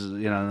age is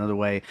another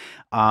way.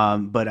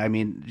 But I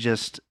mean,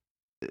 just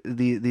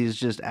these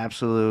just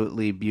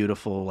absolutely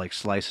beautiful like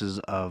slices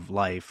of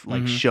life,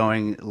 like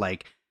showing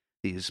like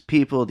these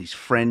people, these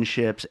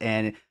friendships,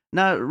 and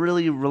not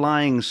really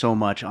relying so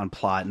much on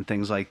plot and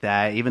things like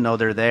that, even though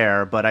they're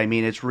there. But I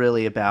mean, it's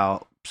really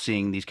about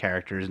seeing these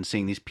characters and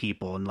seeing these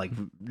people and like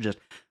just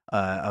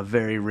a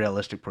very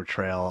realistic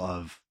portrayal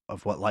of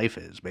what life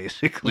is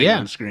basically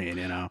on screen,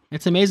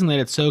 It's amazing that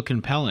it's so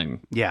compelling.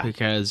 Yeah.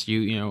 Because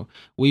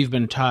we've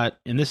been taught,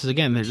 and this is,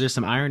 again, there's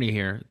some irony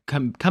here,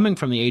 coming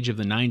from the age of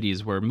the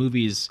 90s where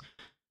movies,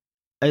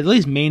 at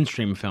least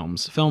mainstream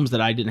films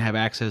that I didn't have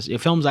access,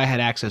 films I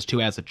had access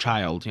to as a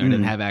child, I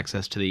didn't have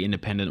access to the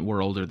independent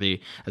world or the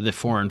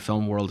foreign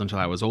film world until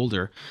I was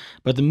older.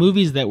 But the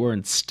movies that were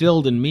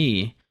instilled in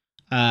me,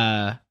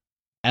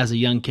 as a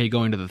young kid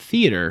going to the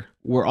theater,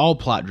 were all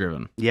plot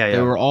driven. Yeah.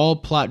 They were all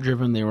plot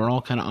driven. They were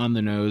all kind of on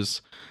the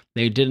nose.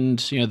 They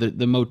didn't,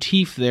 the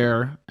motif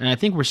there, and I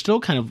think we're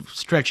still kind of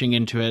stretching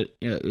into it.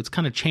 It's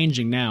kind of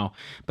changing now,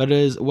 but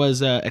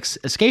was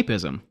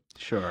escapism.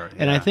 Sure. Yeah.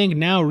 And I think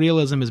now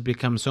realism has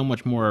become so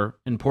much more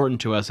important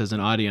to us as an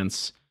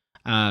audience.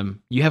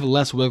 You have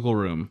less wiggle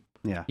room.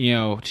 Yeah.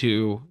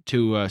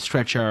 To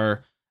stretch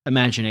our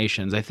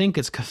imaginations. I think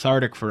it's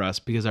cathartic for us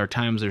because our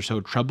times are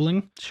so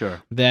troubling.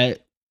 Sure.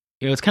 That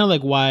it's kind of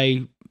like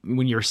why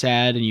when you're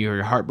sad and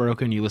you're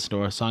heartbroken, you listen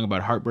to a song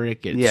about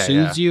heartbreak, it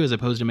soothes you as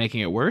opposed to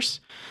making it worse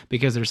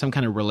because there's some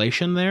kind of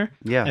relation there.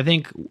 Yeah. I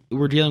think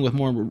we're dealing with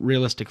more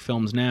realistic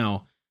films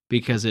now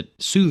because it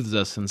soothes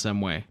us in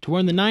some way. To where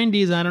in the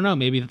 90s, I don't know,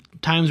 maybe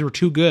times were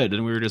too good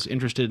and we were just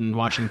interested in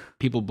watching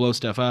people blow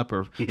stuff up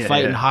or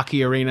fight in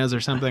hockey arenas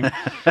or something.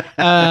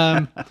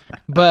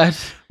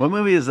 But what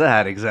movie is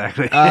that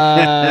exactly?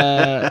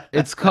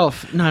 It's called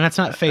that's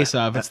not Face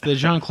Off. It's the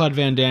Jean-Claude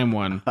Van Damme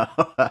one.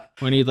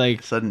 When he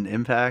like Sudden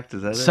Impact,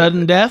 is that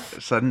Sudden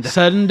Death?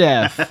 Sudden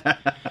Death.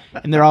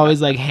 And they're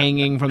always like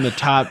hanging from the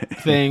top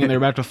thing and they're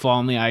about to fall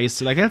on the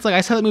ice. Like that's like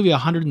I saw that movie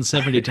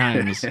 170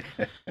 times.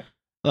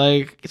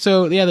 Like,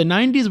 so yeah, the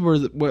 90s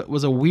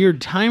was a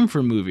weird time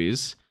for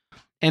movies.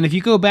 And if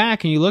you go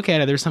back and you look at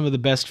it, there's some of the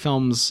best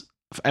films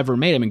ever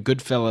made. I mean,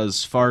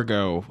 Goodfellas,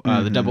 Fargo,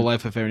 The Double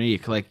Life of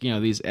Veronique, like,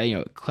 these,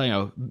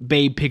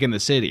 Babe Pig in the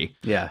City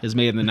is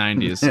made in the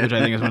 90s, which I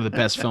think is one of the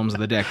best films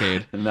of the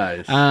decade.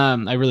 Nice.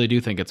 I really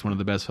do think it's one of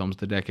the best films of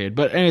the decade.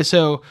 But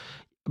anyway,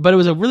 but it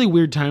was a really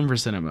weird time for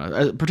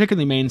cinema,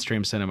 particularly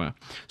mainstream cinema.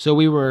 So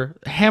we were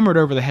hammered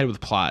over the head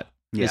with plot.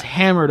 is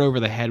hammered over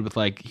the head with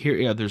like,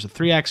 here, there's a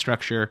 3-act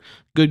structure,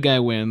 good guy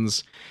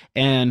wins,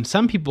 and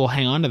some people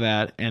hang on to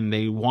that and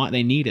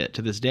they need it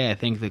to this day. I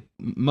think that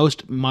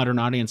most modern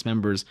audience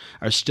members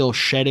are still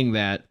shedding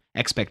that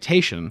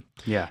expectation.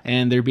 Yeah.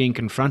 And they're being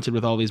confronted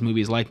with all these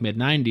movies like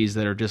mid-90s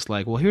that are just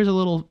like, well, here's a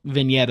little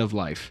vignette of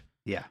life.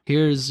 Yeah.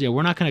 Here's,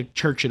 we're not going to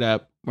church it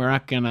up. We're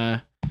not going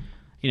to,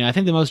 I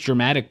think the most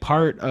dramatic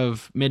part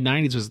of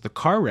mid-90s was the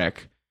car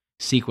wreck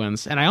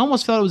sequence. And I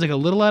almost felt it was like a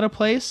little out of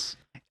place.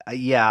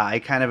 Yeah, I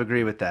kind of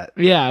agree with that.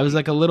 Yeah, it was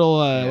like a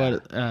little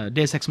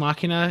Deus Ex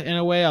Machina in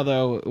a way,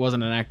 although it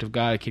wasn't an act of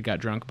God. A kid got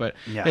drunk, but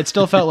it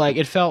still felt like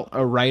a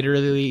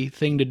writerly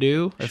thing to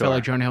do. It felt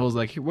like Jonah Hill was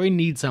like, we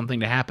need something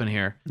to happen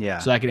here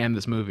so I can end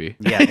this movie.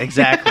 Yeah,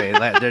 exactly.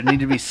 There need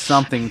to be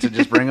something to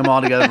just bring them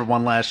all together for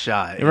one last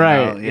shot. You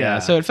right, know? Yeah.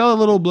 So it felt a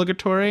little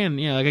obligatory, and,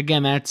 like,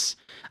 again, that's,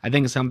 I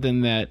think,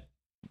 something that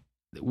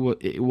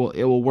it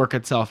will work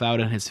itself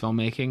out in his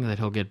filmmaking, that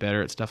he'll get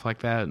better at stuff like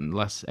that and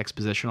less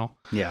expositional.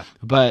 Yeah.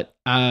 But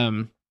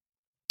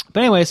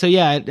anyway, so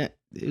yeah, it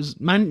was,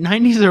 my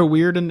 90s are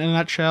weird in a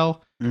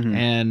nutshell,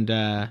 and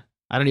I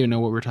don't even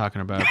know what we're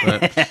talking about.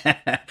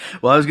 But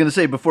well, I was going to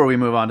say before we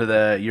move on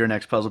to your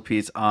next puzzle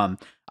piece, I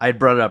had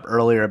brought it up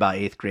earlier about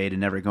 8th grade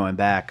and never going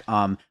back.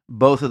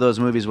 Both of those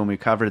movies, when we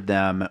covered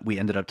them, we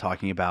ended up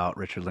talking about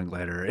Richard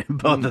Linklater in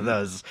both of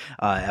those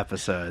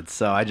episodes.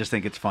 So I just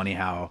think it's funny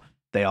how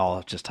they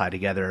all just tie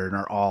together and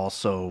are all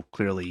so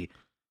clearly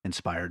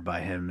inspired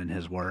by him and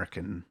his work.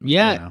 And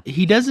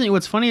he doesn't.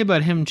 What's funny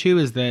about him too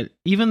is that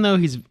even though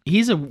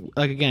he's a,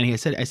 like, again, I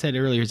said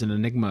earlier, he's an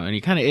enigma, and he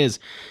kind of is,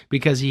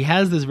 because he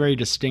has this very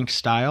distinct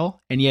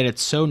style, and yet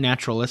it's so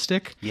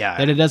naturalistic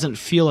that it doesn't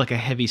feel like a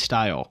heavy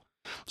style.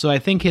 So I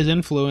think his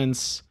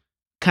influence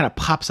kind of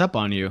pops up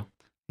on you,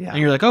 and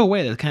you're like, oh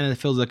wait, that kind of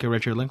feels like a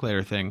Richard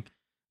Linklater thing.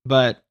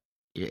 But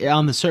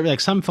on the surface, like,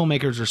 some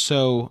filmmakers are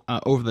so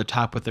over the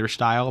top with their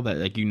style that,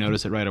 like, you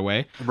notice it right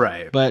away.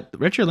 Right. But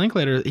Richard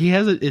Linklater,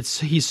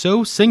 he's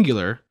so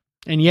singular,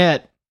 and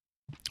yet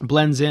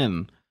blends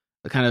in.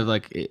 Kind of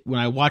like, when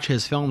I watch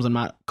his films, I'm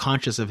not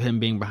conscious of him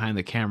being behind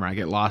the camera. I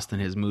get lost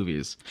in his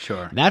movies.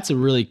 Sure. That's a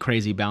really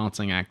crazy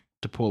balancing act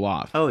to pull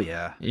off. Oh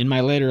yeah. In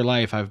my later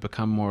life, I've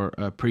become more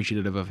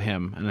appreciative of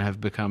him, and I have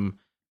become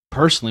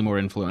personally more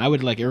influenced. I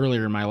would, like,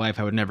 earlier in my life,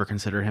 I would never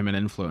consider him an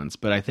influence,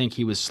 but I think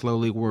he was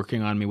slowly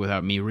working on me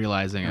without me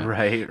realizing it.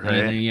 Right.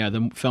 And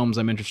the films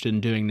I'm interested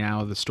in doing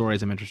now, the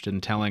stories I'm interested in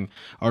telling,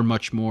 are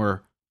much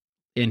more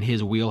in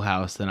his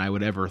wheelhouse than I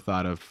would ever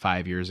thought of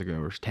 5 years ago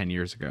or 10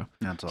 years ago.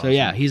 That's awesome.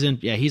 So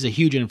he's a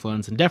huge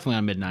influence, and definitely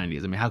on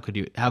mid-90s. I mean,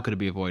 how could it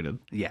be avoided?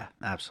 Yeah,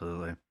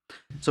 absolutely.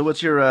 So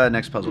what's your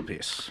next puzzle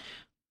piece?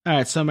 All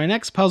right, so my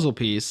next puzzle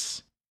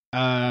piece,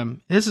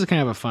 this is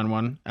kind of a fun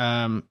one.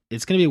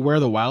 It's going to be Where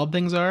the Wild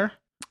Things Are.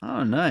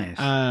 Oh, nice.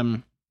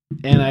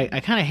 And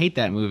I kind of hate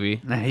that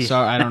movie, so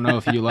I don't know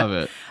if you love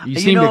it. You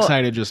seemed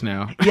excited just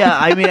now. Yeah,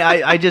 I mean,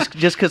 I just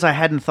because I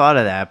hadn't thought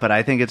of that, but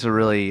I think it's a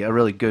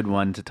really good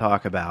one to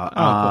talk about.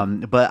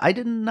 Cool. But I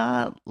did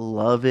not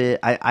love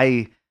it.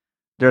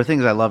 There are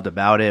things I loved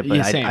about it,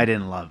 but I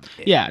didn't love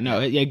it. Yeah,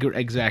 no,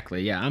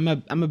 exactly. Yeah, I'm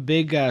a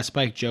big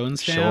Spike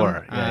Jonze fan.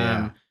 Sure.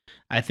 Yeah.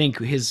 I think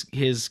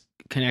his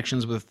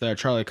connections with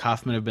Charlie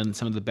Kaufman have been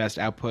some of the best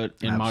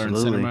output in modern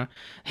cinema.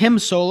 Him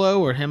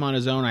solo or him on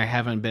his own, I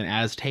haven't been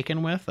as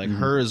taken with. Like,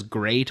 Her is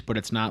great, but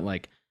it's not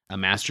like a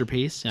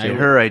masterpiece.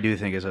 Her, I do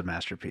think, is a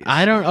masterpiece.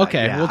 I don't.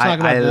 Okay, we'll talk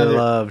about that. I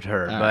loved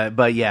Her,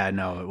 but yeah,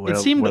 no, it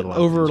seemed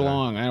over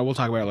long. We'll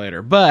talk about it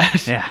later.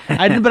 But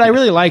but I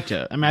really liked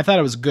it. I mean, I thought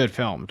it was a good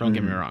film. Don't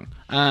get me wrong.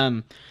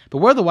 But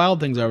Where the Wild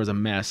Things Are was a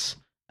mess.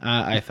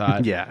 I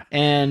thought. Yeah.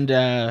 And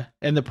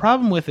the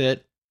problem with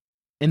it.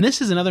 And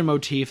this is another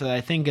motif that I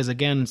think is,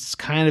 again,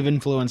 kind of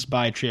influenced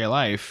by Tree of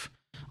Life.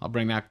 I'll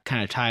bring that,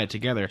 kind of tie it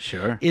together.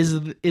 Sure. Is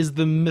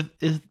the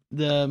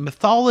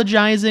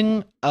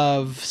mythologizing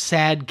of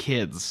sad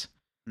kids.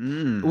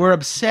 We're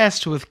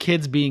obsessed with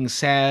kids being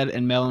sad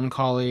and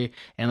melancholy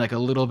and, like, a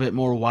little bit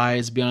more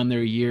wise beyond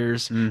their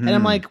years. And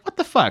I'm like, what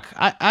the fuck?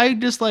 I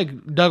just,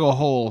 like, dug a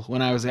hole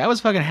when I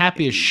was fucking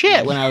happy as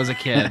shit when I was a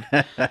kid.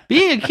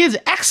 Being a kid's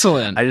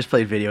excellent. I just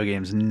played video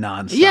games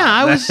nonstop. Yeah,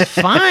 I was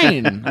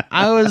fine.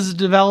 I was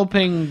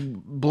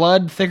developing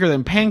blood thicker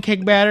than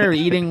pancake batter,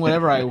 eating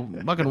whatever I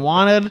fucking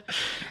wanted,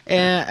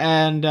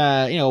 and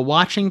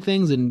watching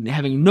things and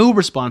having no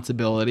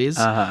responsibilities.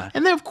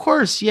 And then, of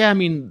course, I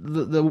mean,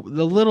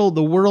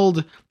 the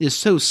world is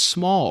so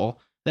small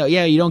that,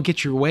 you don't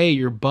get your way,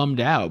 you're bummed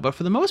out. But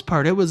for the most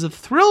part, it was a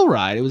thrill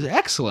ride. It was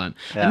excellent.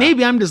 And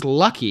maybe I'm just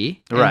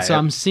lucky, and so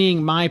I'm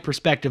seeing my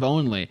perspective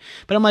only.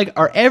 But I'm like,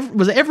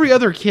 was every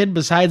other kid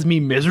besides me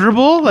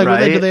miserable? Like,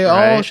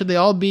 should they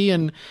all be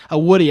in a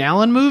Woody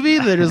Allen movie?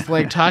 They're just,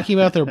 like, talking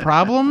about their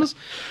problems.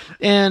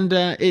 And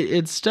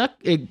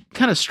it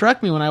kind of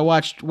struck me when I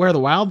watched Where the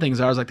Wild Things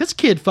Are. I was like, this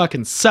kid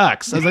fucking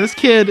sucks. I was like, this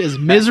kid is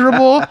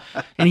miserable,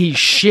 and he's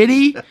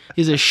shitty.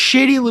 He's a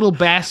shitty little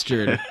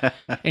bastard,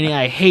 and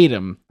I hate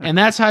him. him. And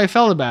that's how I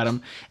felt about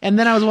him. And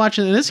then I was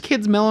watching this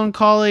kid's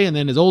melancholy, and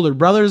then his older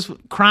brother's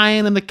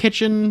crying in the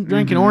kitchen,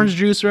 drinking orange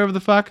juice or whatever the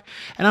fuck.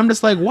 And I'm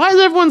just like, why is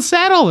everyone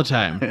sad all the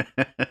time?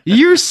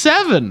 You're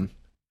 7.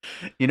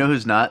 You know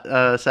who's not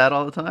sad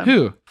all the time?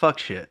 Who? Fuck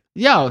shit.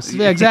 Yeah,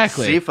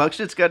 exactly. See, fuck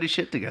shit's got his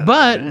shit together.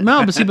 But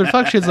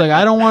fuck shit's like,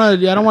 I don't want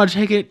to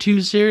take it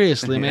too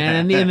seriously,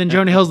 man. And then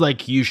Jonah Hill's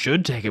like, you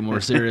should take it more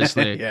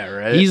seriously. Yeah,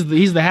 right.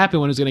 He's the happy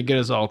one who's gonna get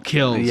us all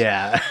killed.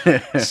 Yeah.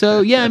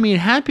 So yeah, I mean,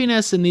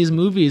 happiness in these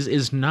movies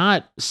is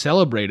not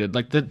celebrated.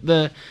 Like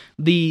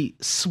the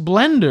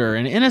splendor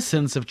and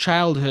innocence of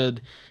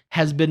childhood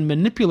has been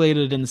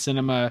manipulated in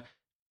cinema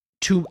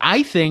to,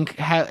 I think,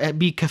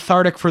 be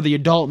cathartic for the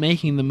adult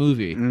making the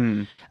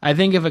movie. I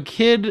think if a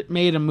kid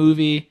made a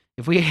movie,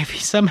 if he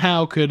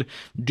somehow could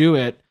do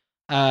it,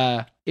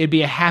 it'd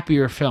be a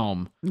happier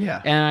film.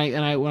 Yeah.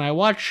 And I when I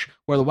watch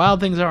Where the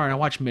Wild Things Are, and I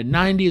watch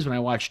Mid90s, when I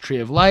watch Tree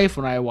of Life,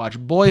 when I watch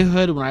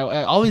Boyhood,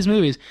 all these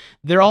movies,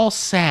 they're all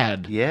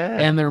sad. Yeah.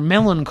 And they're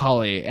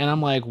melancholy, and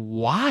I'm like,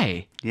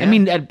 why? Yeah. I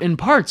mean, in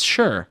parts,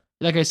 sure.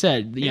 Like I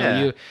said, you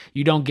know,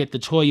 you don't get the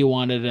toy you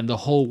wanted, and the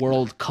whole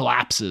world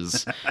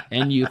collapses,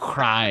 and you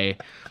cry.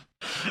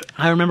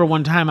 I remember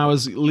one time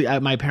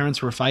my parents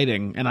were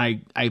fighting, and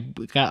I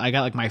got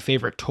like my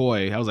favorite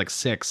toy. I was like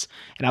 6,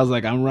 and I was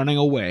like, I'm running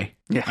away.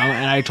 Yeah.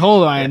 And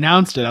I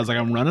announced it. I was like,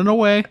 I'm running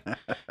away.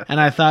 And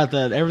I thought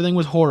that everything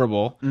was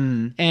horrible.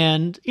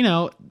 And you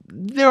know,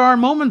 there are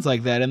moments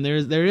like that, and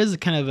there is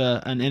kind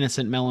of an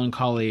innocent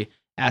melancholy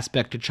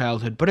aspect to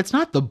childhood, but it's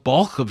not the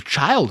bulk of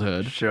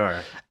childhood.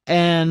 Sure.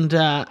 And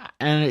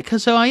it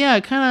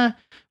kind of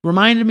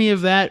reminded me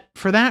of that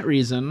for that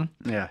reason.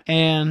 Yeah.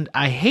 And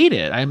I hate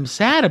it. I'm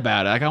sad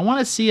about it. Like, I want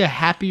to see a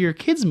happier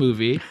kids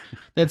movie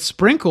that's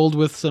sprinkled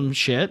with some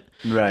shit.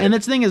 Right. And the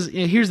thing is,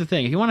 here's the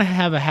thing. If you want to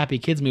have a happy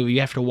kids movie, you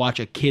have to watch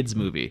a kids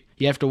movie.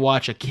 You have to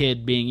watch a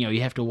kid being,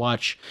 you have to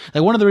watch,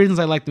 like, one of the reasons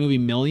I like the movie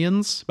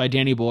Millions by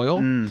Danny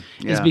Boyle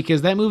is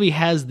because that movie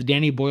has the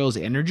Danny Boyle's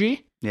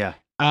energy. Yeah.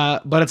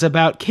 But it's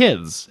about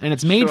kids, and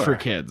it's made for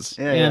kids.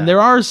 Yeah, and there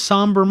are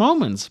somber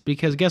moments,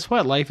 because guess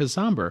what? Life is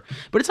somber.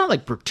 But it's not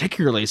like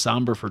particularly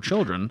somber for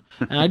children.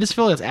 And I just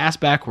feel it's ass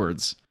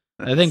backwards.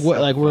 I think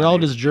we're all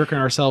just jerking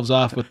ourselves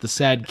off with the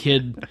sad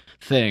kid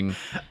thing.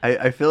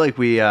 I feel like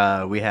we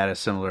had a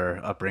similar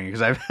upbringing,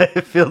 because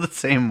I feel the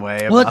same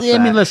way. Well, I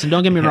mean, listen,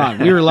 don't get me wrong.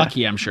 We were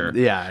lucky, I'm sure.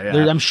 Yeah.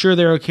 I'm sure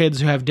there are kids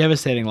who have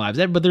devastating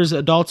lives, but there's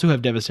adults who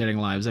have devastating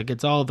lives. Like,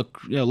 it's all the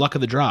luck of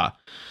the draw.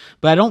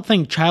 But I don't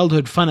think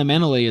childhood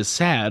fundamentally is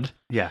sad.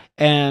 Yeah.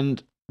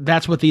 And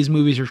that's what these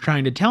movies are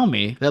trying to tell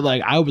me, that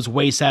like I was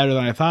way sadder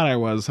than I thought I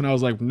was. And I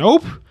was like,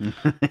 nope.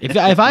 If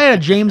I had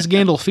a James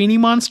Gandolfini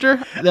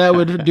monster that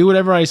would do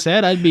whatever I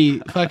said, I'd be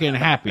fucking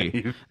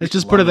happy. Let's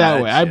just put it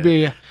that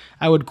way.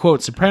 I would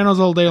quote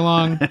Sopranos all day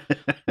long.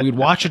 We'd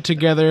watch it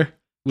together.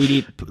 We'd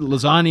eat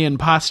lasagna and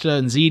pasta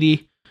and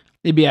ziti.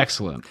 It'd be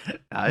excellent.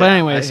 But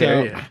anyway,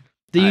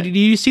 do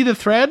you see the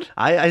thread?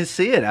 I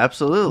see it,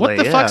 absolutely. What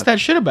the fuck's that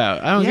shit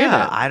about? I don't get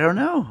it. I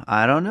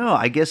don't know.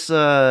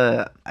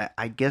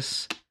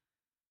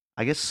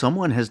 I guess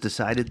someone has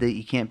decided that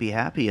you can't be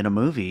happy in a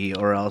movie,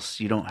 or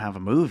else you don't have a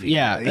movie.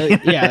 Yeah,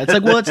 It's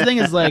like, well, that's the thing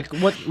is like,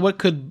 what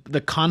could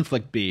the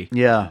conflict be?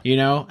 Yeah,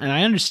 and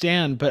I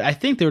understand, but I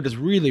think they were just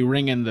really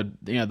wringing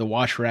the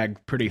wash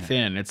rag pretty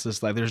thin. It's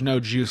just like there's no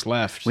juice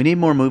left. We need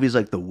more movies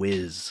like The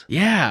Wiz.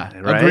 Yeah,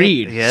 right?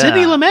 Agreed. Yeah.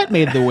 Sidney Lumet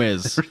made The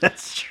Wiz.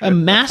 That's true. A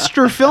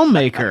master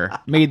filmmaker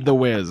made The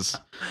Wiz.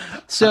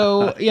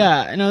 So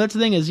yeah, that's the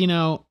thing is,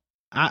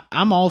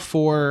 I'm all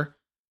for.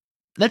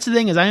 That's the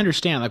thing is, I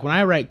understand. Like when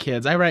I write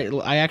kids,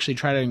 I actually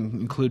try to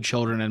include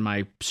children in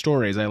my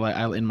stories.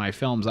 In my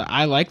films.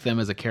 I like them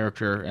as a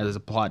character, as a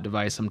plot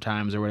device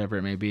sometimes, or whatever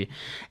it may be.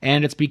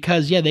 And it's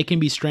because they can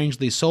be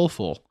strangely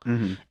soulful.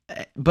 Mm-hmm.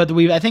 But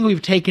I think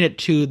we've taken it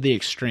to the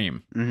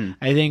extreme. Mm-hmm.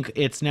 I think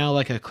it's now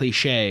like a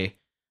cliche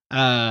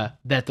that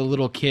the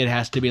little kid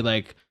has to be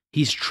like,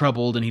 he's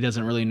troubled and he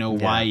doesn't really know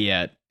why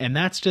yet. And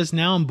that's just,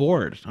 now I'm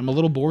bored. I'm a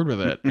little bored with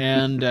it.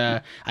 And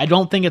I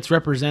don't think it's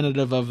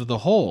representative of the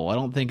whole. I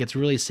don't think it's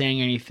really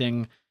saying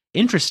anything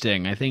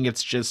interesting. I think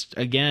it's just,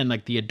 again,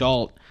 like the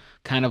adult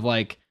kind of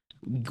like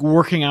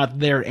working out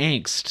their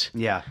angst.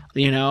 Yeah.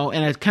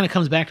 And it kind of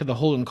comes back to the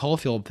Holden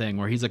Caulfield thing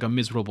where he's like a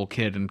miserable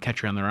kid in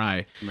Catcher in the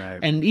Rye. Right.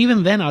 And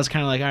even then I was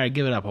kind of like, all right,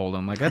 give it up,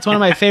 Holden. Like that's one of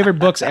my favorite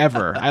books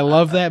ever. I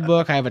love that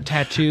book. I have a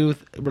tattoo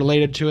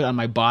related to it on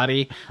my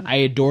body. I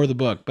adore the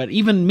book. But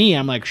even me,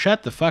 I'm like,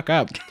 shut the fuck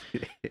up.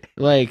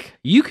 Like,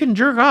 you can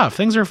jerk off.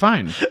 Things are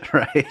fine.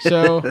 Right.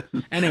 So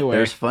anyway.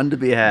 There's fun to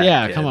be had.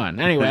 Yeah, come on.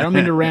 Anyway, I don't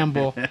mean to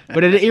ramble,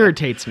 but it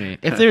irritates me.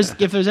 If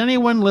there's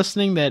anyone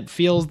listening that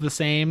feels the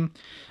same,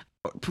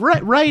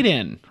 write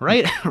in,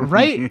 right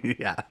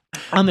yeah,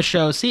 on the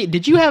show. See,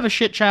 did you have a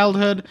shit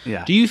childhood?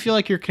 Yeah. Do you feel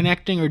like you're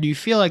connecting, or do you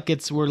feel like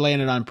we're laying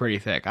it on pretty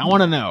thick? I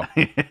want to know.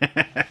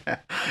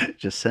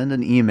 Just send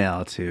an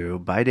email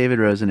to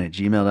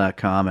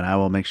bydavidrosen@gmail.com, and I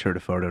will make sure to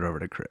forward it over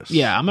to Kris.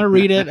 Yeah, I'm going to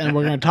read it, and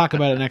we're going to talk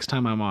about it next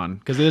time I'm on,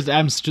 because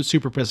I'm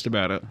super pissed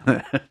about it.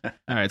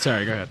 All right,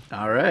 sorry, go ahead.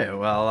 All right,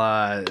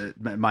 well,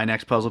 my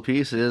next puzzle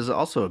piece is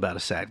also about a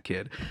sad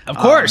kid. Of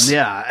course.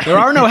 Yeah. There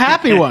are no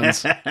happy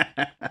ones.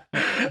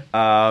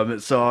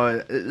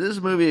 So this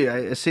movie,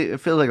 it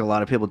feels like a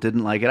lot of people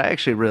didn't like it. I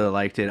actually really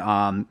liked it.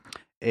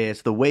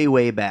 It's The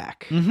Way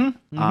Back,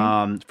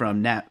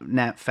 from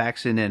Nat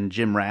Faxon and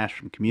Jim Rash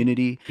from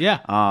Community. Yeah.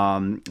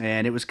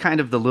 And it was kind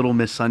of the Little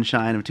Miss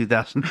Sunshine of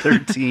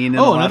 2013.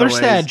 Oh, another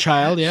sad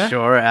child, yeah.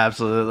 Sure,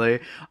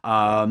 absolutely.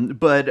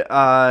 But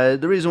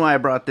the reason why I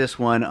brought this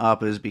one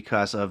up is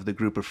because of the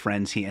group of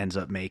friends he ends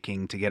up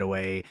making to get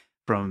away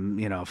from,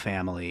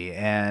 family.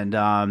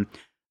 And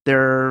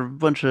they're a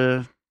bunch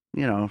of,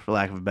 for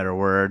lack of a better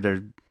word,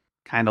 they're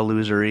kind of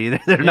losery.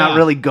 They're not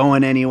really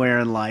going anywhere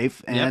in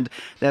life, and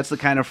that's the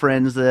kind of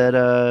friends that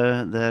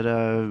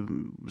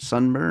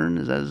Sunburn,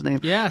 is that his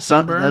name? Yeah,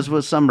 Sunburn. That's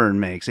what Sunburn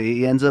makes.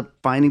 He ends up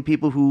finding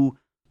people who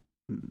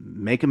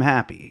make him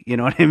happy. You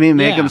know what I mean?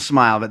 Make him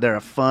smile. But they're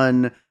a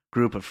fun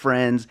group of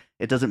friends.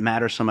 It doesn't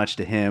matter so much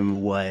to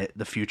him what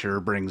the future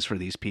brings for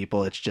these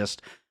people. It's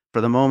just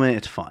for the moment,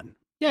 it's fun.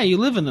 Yeah, you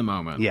live in the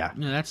moment. Yeah,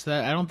 that's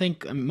that. I don't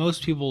think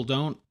most people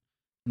don't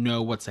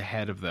know what's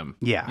ahead of them.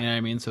 Yeah. You know what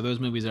I mean? So those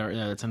movies are,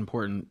 it's an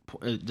important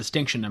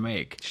distinction to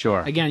make. Sure.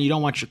 Again, you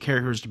don't want your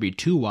characters to be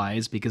too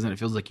wise, because then it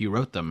feels like you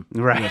wrote them.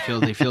 Right.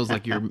 It feels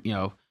like you're,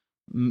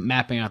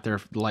 mapping out their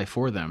life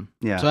for them.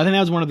 Yeah. So I think that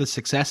was one of the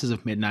successes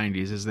of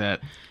mid-90s, is that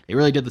it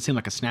really did seem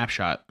like a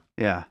snapshot.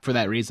 Yeah. For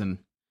that reason.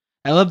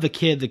 I love the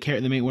kid,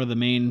 one of the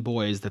main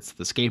boys that's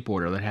the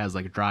skateboarder that has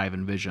like drive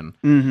and vision.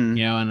 Mm-hmm.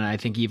 And I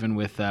think even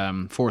with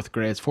fourth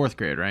grade,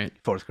 right?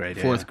 Fourth grade,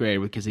 Fourth grade,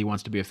 because he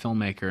wants to be a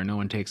filmmaker and no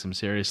one takes him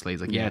seriously.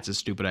 He's like, it's a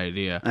stupid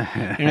idea.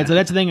 And so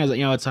that's the thing, is,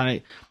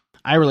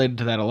 I related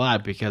to that a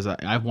lot, because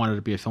I've wanted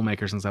to be a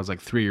filmmaker since I was like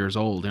 3 years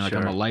old.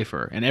 I'm a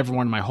lifer. And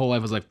everyone my whole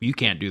life was like, you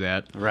can't do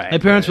that. Right. My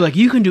parents were like,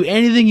 you can do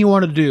anything you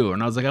want to do.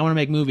 And I was like, I want to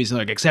make movies. And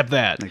they're like, except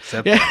that.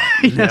 So,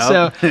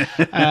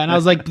 and I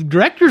was like,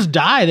 directors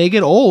die. They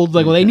get old.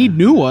 Like, well, they need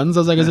new ones. I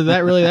was like, is it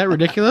that really that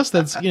ridiculous?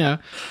 That's,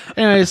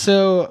 Anyway,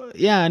 so,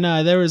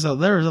 there was a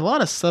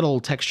lot of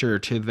subtle texture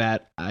to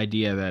that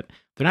idea that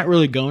they're not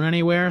really going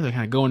anywhere. They're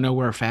kind of going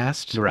nowhere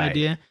fast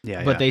idea.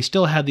 Yeah, but they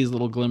still had these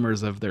little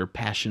glimmers of their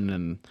passion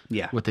and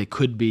what they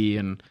could be.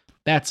 And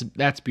that's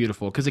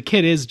beautiful, because a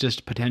kid is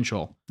just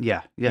potential.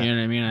 Yeah. You know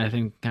what I mean? I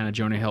think kind of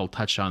Jonah Hill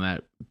touched on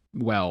that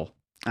well.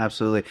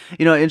 Absolutely.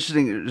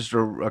 Interesting, just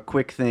a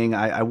quick thing.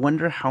 I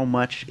wonder how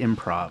much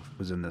improv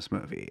was in this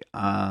movie.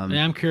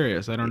 I'm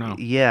curious. I don't know.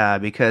 Yeah,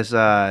 because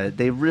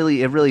it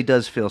really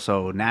does feel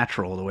so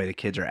natural the way the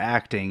kids are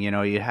acting.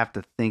 You have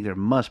to think there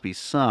must be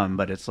some,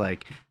 but it's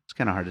like, it's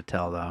kind of hard to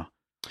tell, though.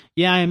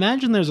 Yeah, I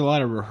imagine there's a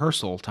lot of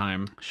rehearsal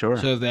time. Sure.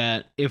 So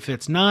that if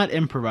it's not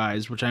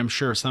improvised, which I'm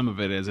sure some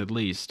of it is at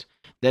least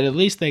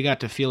they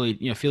got to feel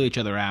each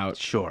other out.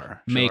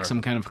 Sure. Make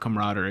some kind of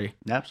camaraderie.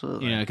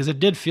 Absolutely. Because it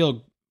did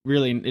feel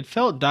it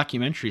felt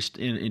documentary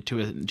to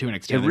an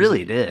extent. It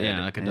really did.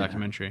 Yeah, like a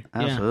documentary.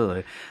 Absolutely.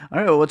 Yeah. All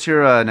right, well, what's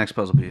your next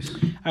puzzle piece?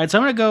 All right, so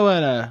I'm going to go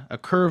at a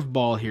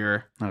curveball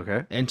here.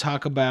 Okay. And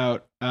talk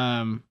about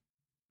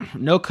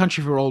No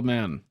Country for Old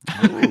Men.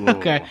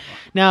 Okay.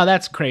 Now,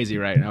 that's crazy,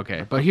 right?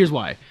 Okay, but here's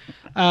why.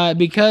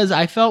 Because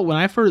I felt when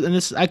I first, and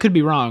this, I could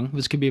be wrong,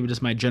 this could be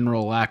just my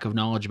general lack of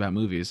knowledge about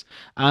movies,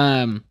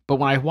 but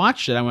when I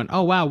watched it, I went,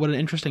 oh, wow, what an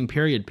interesting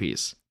period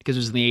piece, because it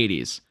was in the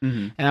 80s.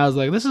 Mm-hmm. And I was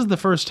like, this is the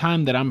first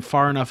time that I'm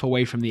far enough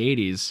away from the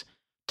 80s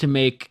to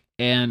make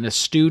an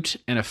astute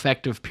and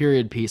effective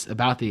period piece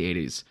about the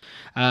 80s.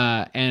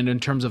 And in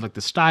terms of like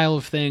the style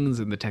of things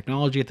and the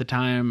technology at the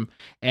time,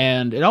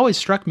 and it always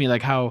struck me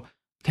like how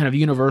kind of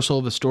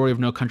universal the story of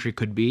No Country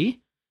could be.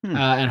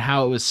 And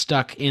how it was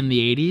stuck in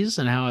the 80s,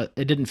 and how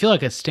it didn't feel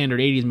like a standard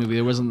 80s movie.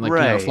 There wasn't like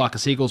a flock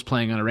of seagulls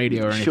playing on a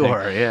radio or anything.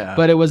 Sure, yeah.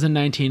 But it was in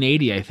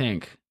 1980, I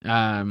think.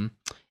 And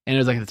it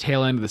was like the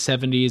tail end of the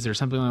 70s or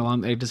something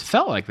along. It just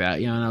felt like that,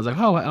 And I was like,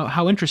 oh,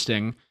 how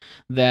interesting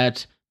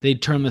that they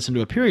turned this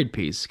into a period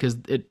piece. Because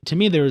to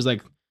me, there was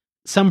like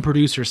some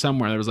producer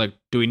somewhere that was like,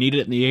 do we need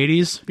it in the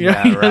 80s?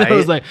 Right. It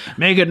was like,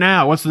 make it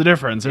now. What's the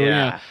difference?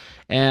 Yeah.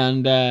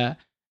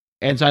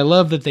 And so I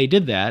love that they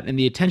did that, and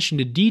the attention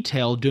to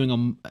detail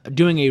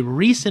doing a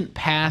recent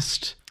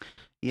past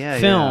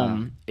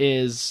film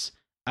is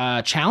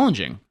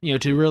challenging.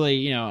 To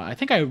really, I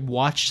think I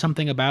watched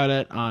something about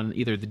it on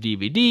either the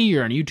DVD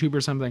or on YouTube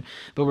or something.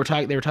 But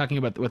they were talking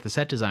about with the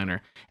set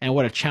designer and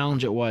what a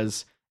challenge it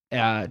was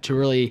to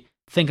really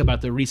think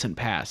about the recent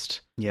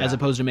past, as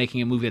opposed to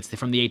making a movie that's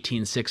from the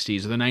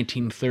 1860s or the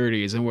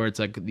 1930s, and where it's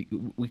like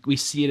we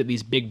see it at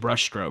these big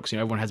brush strokes.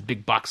 Everyone has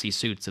big boxy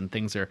suits and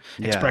things are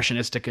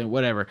expressionistic and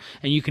whatever,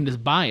 and you can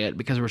just buy it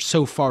because we're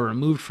so far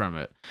removed from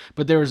it.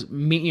 But there was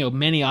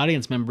many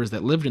audience members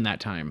that lived in that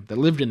time, that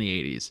lived in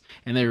the 80s,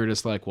 and they were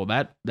just like,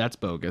 well, that's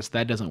bogus.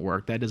 That doesn't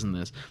work. That isn't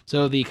this.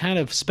 So the kind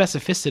of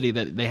specificity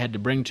that they had to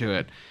bring to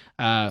it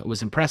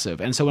was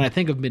impressive. And so when I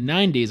think of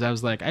mid-90s, I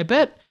was like, I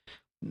bet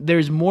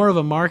there's more of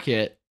a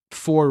market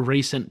for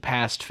recent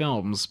past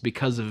films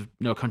because of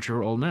No Country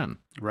for Old Men.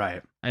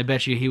 Right. I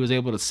bet you he was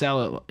able to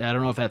sell it. I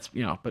don't know if that's,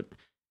 but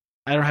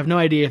I don't have no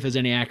idea if there's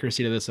any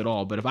accuracy to this at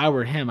all. But if I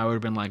were him, I would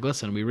have been like,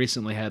 listen, we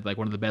recently had like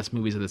one of the best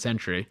movies of the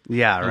century.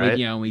 Yeah,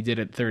 right. We did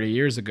it 30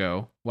 years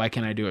ago. Why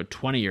can't I do it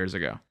 20 years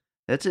ago?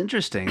 That's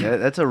interesting.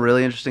 That's a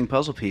really interesting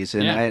puzzle piece,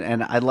 and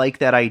Yeah. I like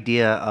that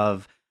idea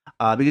of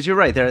because you're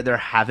right. There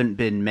haven't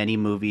been many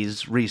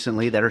movies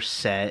recently that are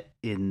set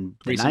in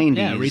the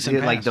 90s,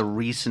 recent like past. the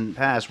recent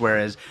past.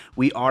 Whereas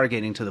we are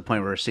getting to the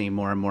point where we're seeing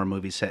more and more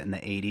movies set in the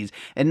 80s,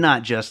 and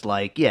not just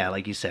like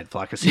like you said,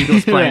 Flock of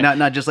Seagulls playing,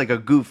 not just like a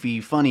goofy,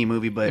 funny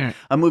movie, but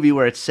a movie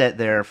where it's set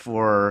there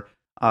for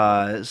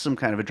some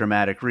kind of a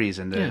dramatic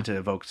reason to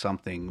evoke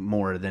something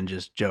more than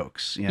just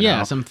jokes. You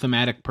know? Some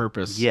thematic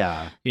purpose.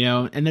 Yeah,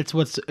 and that's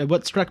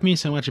what struck me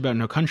so much about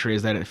No Country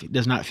is that it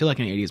does not feel like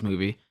an 80s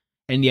movie,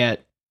 and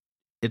yet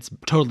it's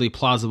totally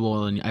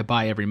plausible, and I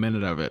buy every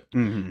minute of it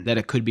that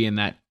it could be in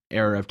that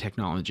era of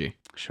technology.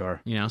 Sure.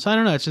 So I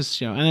don't know. It's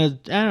just and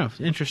I don't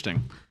know.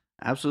 Interesting.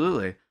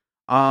 Absolutely.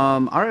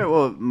 All right.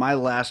 Well, my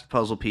last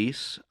puzzle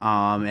piece,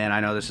 and I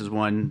know this is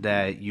one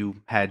that you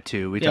had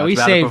too. We talked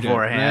about it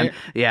beforehand. Right?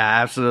 Yeah,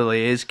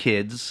 absolutely. Is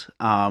Kids,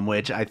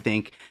 which I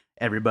think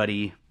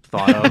everybody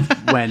thought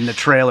of when the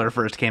trailer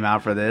first came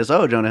out for this.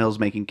 Oh, Jonah Hill's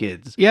making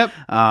Kids. Yep.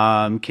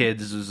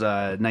 Kids is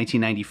a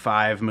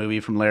 1995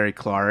 movie from Larry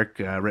Clark,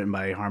 written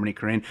by Harmony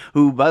Korine,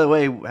 who, by the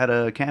way, had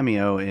a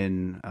cameo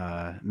in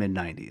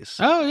mid90s.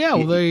 Oh yeah,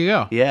 well there you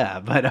go. Yeah,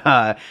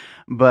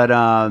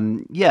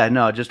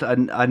 just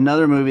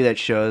another movie that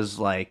shows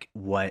like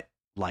what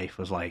life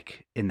was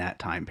like in that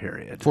time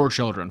period For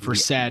children, for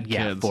sad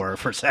kids.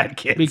 for sad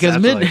kids, because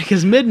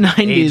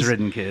mid-90s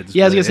AIDS-ridden kids.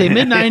 Yeah, I was gonna say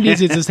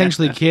mid-90s it's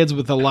essentially kids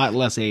with a lot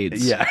less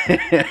AIDS. Yeah.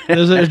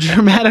 There's a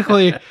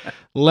dramatically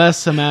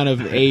less amount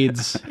of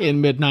AIDS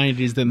in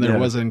mid-90s than there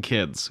was in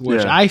Kids,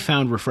 which I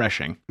found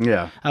refreshing.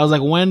 Yeah. I was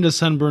like, when does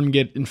Sunburn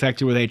get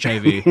infected with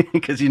HIV?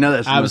 Because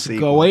that's I was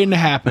waiting to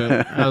happen.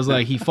 I was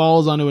like, he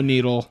falls onto a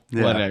needle.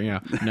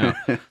 Whatever,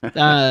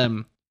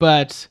 no.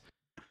 But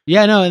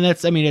yeah, no, and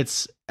that's,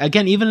 it's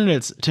again, even in the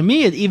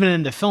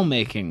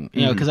filmmaking,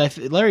 because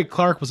Larry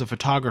Clark was a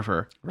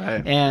photographer,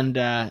 right?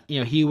 And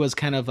he was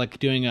kind of like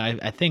doing,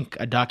 I think,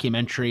 a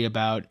documentary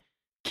about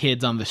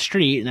kids on the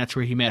street, and that's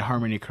where he met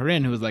Harmony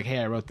Korine, who was like, hey,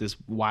 I wrote this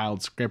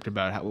wild script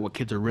about what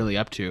kids are really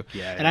up to.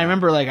 And I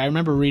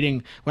remember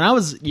reading, when I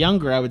was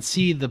younger, I would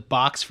see the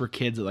box for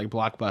kids at like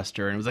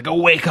Blockbuster, and it was like a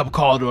wake-up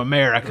call to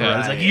America. It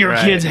was like, your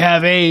kids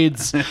have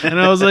AIDS. And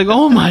I was like,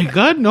 oh my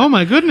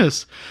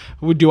goodness.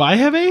 Do I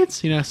have AIDS?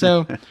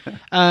 So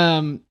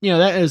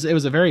it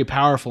was a very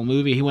powerful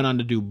movie. He went on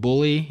to do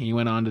Bully. He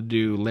went on to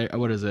do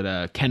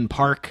Ken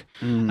Park,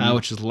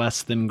 which is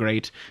less than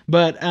great.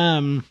 But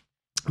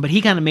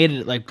he kind of made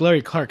it, like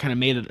Larry Clark kind of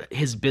made it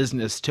his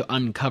business to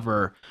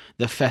uncover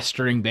the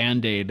festering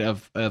Band-Aid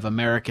of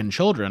American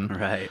children.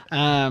 Right.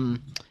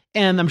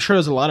 And I'm sure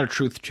there's a lot of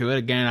truth to it.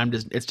 Again,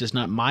 it's just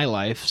not my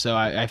life. So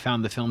I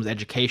found the films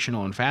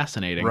educational and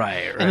fascinating.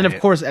 Right. And then of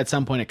course at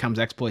some point it comes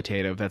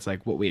exploitative. That's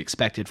like what we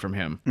expected from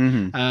him.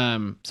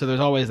 Mm-hmm. So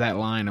there's always that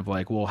line of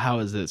like, well, how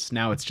is this?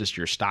 Now it's just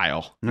your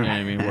style. You know what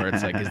I mean? Where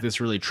it's like, is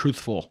this really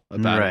truthful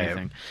about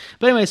anything?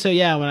 But anyway, so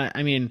yeah,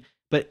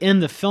 but in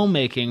the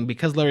filmmaking,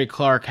 because Larry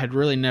Clark had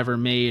really never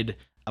made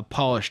a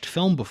polished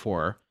film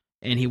before,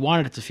 and he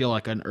wanted it to feel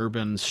like an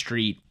urban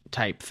street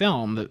type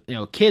film,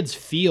 that Kids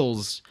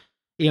feels,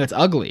 it's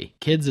ugly.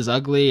 Kids is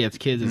ugly. It's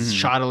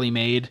shoddily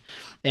made,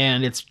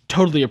 and it's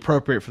totally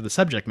appropriate for the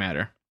subject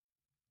matter.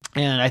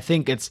 And I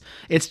think it's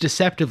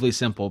deceptively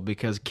simple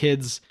because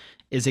Kids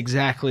is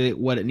exactly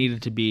what it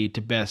needed to be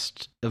to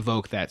best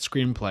evoke that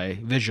screenplay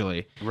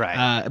visually.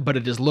 Right. But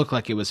it just looked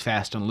like it was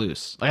fast and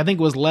loose. Like I think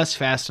it was less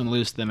fast and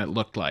loose than it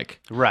looked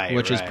like. Right.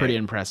 Which is pretty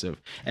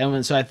impressive.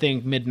 And so I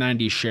think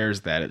mid-90s shares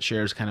that. It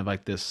shares kind of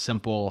like this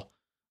simple,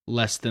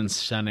 less than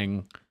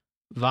stunning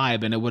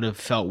vibe, and it would have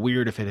felt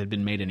weird if it had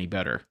been made any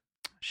better.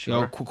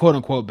 Sure. Quote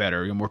unquote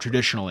better, more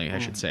traditionally, I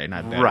should say,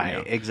 not better.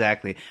 Right,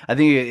 exactly. I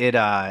think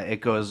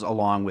it goes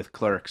along with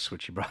Clerks,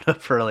 which you brought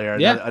up earlier.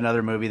 Yeah.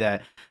 Another movie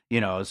that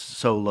is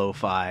so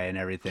lo-fi and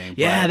everything.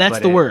 Yeah, that's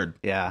the word.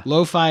 Yeah,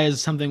 lo-fi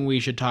is something we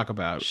should talk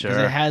about. Sure,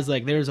 because it has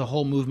there's a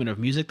whole movement of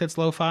music that's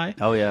lo-fi.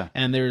 Oh yeah,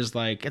 and there's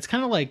it's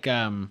kind of like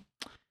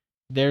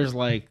there's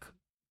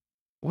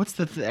what's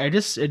the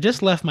it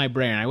just left my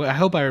brain. I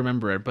hope I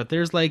remember it, but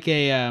there's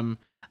a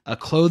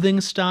clothing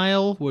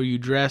style where you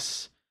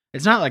dress.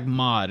 It's not like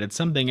mod, it's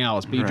something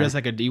else, but you dress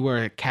you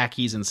wear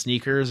khakis and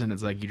sneakers, and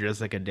it's like you dress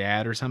like a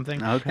dad or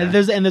something. Okay. And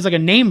there's like a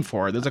name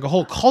for it. There's like a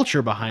whole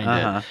culture behind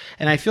it.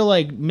 And I feel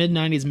like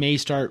mid-90s may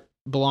start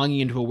belonging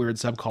into a weird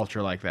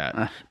subculture like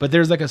that. But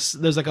there's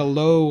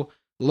a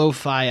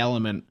lo-fi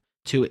element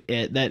to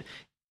it that,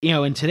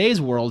 in today's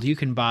world, you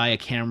can buy a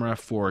camera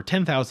for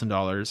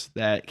 $10,000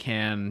 that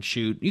can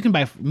shoot. You can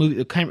buy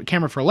a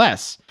camera for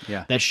less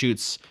that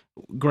shoots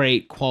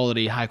great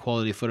quality, high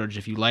quality footage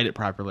if you light it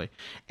properly.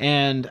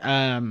 And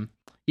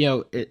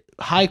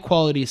high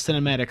quality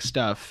cinematic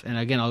stuff. And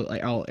again,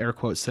 I'll air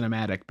quote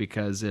cinematic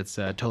because it's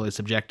totally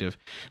subjective.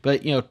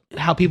 But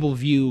how people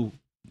view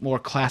more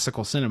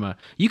classical cinema,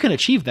 you can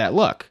achieve that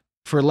look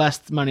for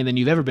less money than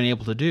you've ever been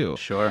able to do.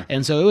 Sure.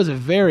 And so it was a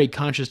very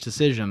conscious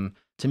decision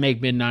to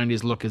make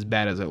mid-90s look as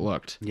bad as it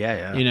looked.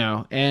 Yeah.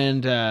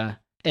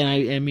 And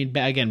I mean,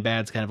 again,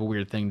 bad's kind of a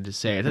weird thing to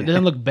say. It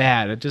doesn't look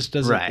bad. It just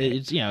doesn't. Right.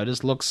 It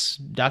just looks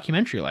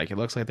documentary-like. It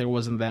looks like there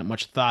wasn't that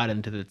much thought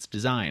into its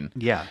design.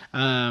 Yeah.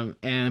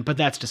 But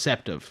that's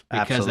deceptive.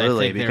 Because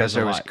absolutely, because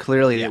there was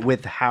clearly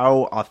with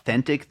how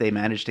authentic they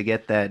managed to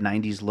get that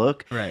 '90s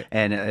look. Right.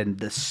 And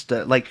the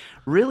stuff, like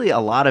really, a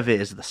lot of it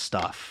is the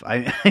stuff.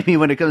 I mean,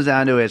 when it comes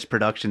down to it, it's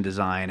production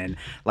design and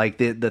like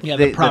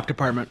the prop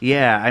department.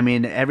 Yeah, I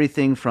mean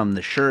everything from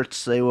the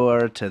shirts they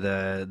wore to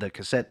the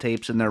cassette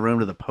tapes in their room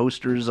to the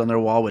posters on their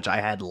wall, which I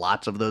had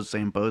lots of those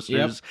same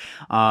posters.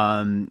 Yep.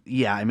 I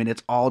mean,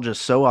 it's all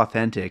just so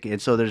authentic,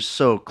 and so there's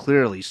so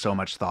clearly so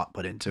much thought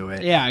put into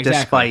it. Yeah,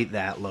 exactly. Despite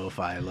that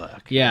lo-fi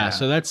look. Yeah,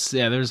 so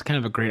there's kind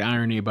of a great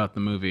irony about the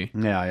movie.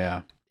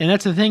 Yeah. And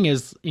that's the thing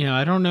is,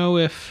 I don't know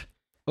if,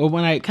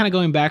 when I kind of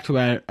going back to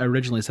what I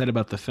originally said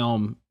about the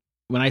film,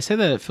 when I say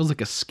that it feels like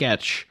a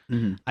sketch,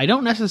 I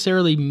don't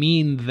necessarily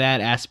mean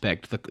that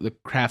aspect, the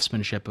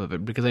craftsmanship of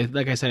it, because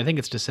like I said, I think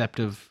it's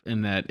deceptive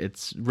in that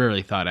it's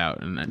rarely thought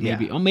out and that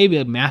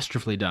maybe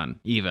masterfully done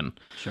even.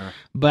 Sure.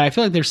 But I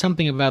feel like there's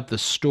something about the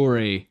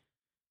story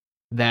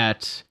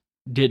that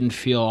didn't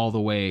feel all the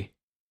way,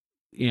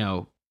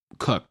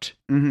 cooked.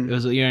 It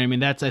was, I mean,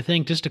 that's, I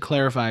think, just to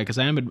clarify, because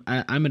I'm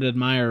an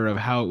admirer of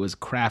how it was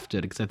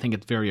crafted, because I think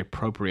it's very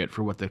appropriate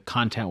for what the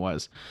content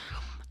was.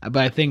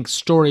 But I think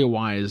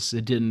story-wise,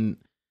 it didn't.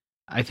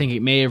 I think it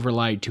may have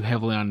relied too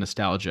heavily on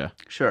nostalgia.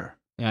 Sure.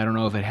 I don't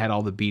know if it had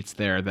all the beats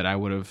there that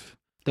would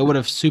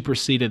have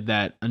superseded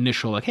that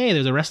initial, like, hey,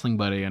 there's a wrestling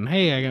buddy, and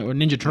hey, I got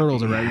Ninja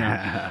Turtles,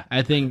 right.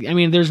 I think, I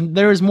mean,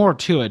 there's more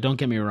to it. Don't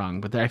get me wrong,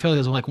 but I feel like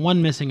there's like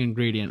one missing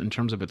ingredient in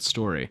terms of its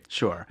story.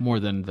 Sure. More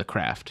than the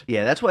craft.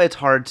 Yeah, that's why it's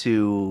hard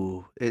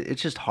to.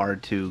 It's just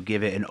hard to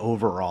give it an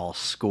overall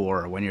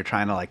score when you're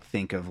trying to like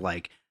think of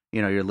like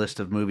your list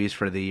of movies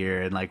for the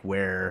year and like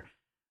where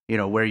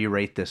you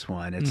rate this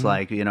one. It's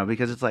like,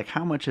 because it's like,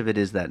 how much of it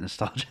is that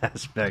nostalgia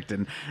aspect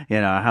and,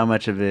 how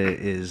much of it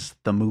is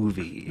the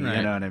movie, right.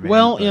 You know what I mean?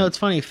 Well, it's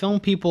funny.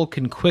 Film people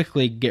can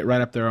quickly get right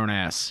up their own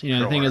ass. Sure.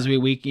 The thing is,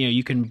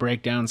 you can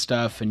break down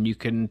stuff and you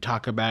can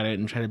talk about it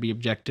and try to be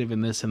objective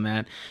and this and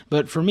that.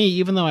 But for me,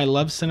 even though I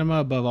love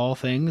cinema above all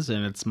things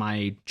and it's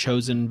my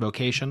chosen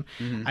vocation,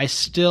 I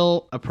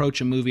still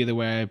approach a movie the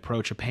way I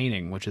approach a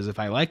painting, which is if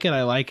I like it,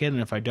 I like it. And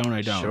if I don't,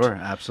 I don't. Sure,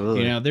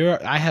 absolutely.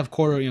 I have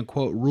quote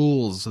unquote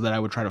rules that I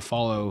would try to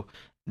follow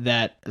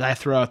that I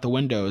throw out the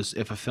windows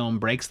if a film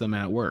breaks them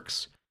and it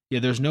works.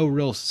 There's no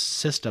real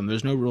system.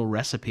 There's no real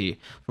recipe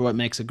for what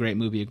makes a great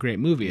movie a great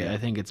movie. Yeah. I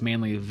think it's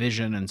mainly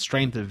vision and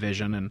strength of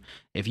vision. And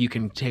if you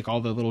can take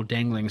all the little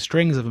dangling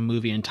strings of a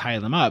movie and tie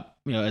them up,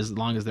 as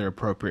long as they're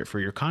appropriate for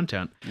your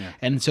content. Yeah.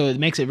 And so it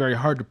makes it very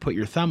hard to put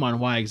your thumb on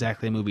why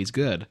exactly a movie's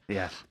good.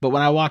 Yeah. But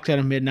when I walked out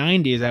of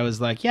mid-90s, I was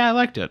like, yeah, I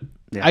liked it.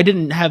 Yeah. I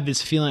didn't have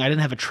this feeling. I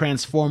didn't have a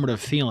transformative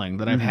feeling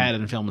that I've had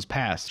in films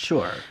past.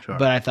 Sure.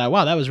 But I thought,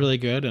 wow, that was really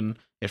good. And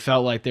it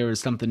felt like there was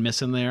something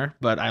missing there,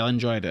 but I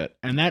enjoyed it.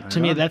 And that, to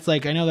me, that's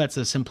like, I know that's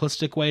a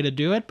simplistic way to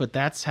do it, but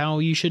that's how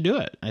you should do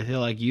it. I feel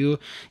like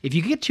if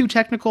you get too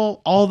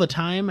technical all the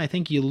time, I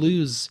think you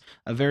lose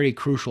a very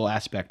crucial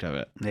aspect of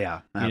it.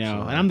 Yeah,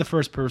 absolutely. And I'm the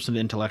first person to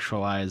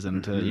intellectualize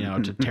and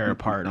to, to tear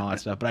apart and all that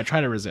stuff, but I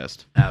try to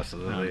resist.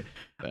 Absolutely.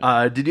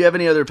 Did you have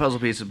any other puzzle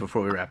pieces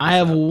before we wrap this up? I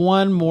have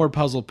one more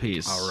puzzle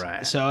piece. All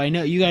right. So I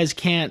know you guys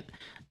can't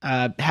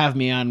have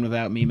me on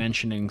without me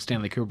mentioning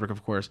Stanley Kubrick,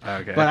 of course.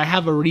 Okay. But I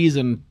have a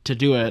reason to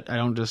do it. I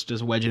don't just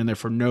wedge it in there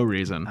for no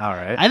reason. All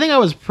right. I think I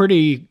was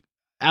pretty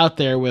out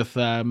there with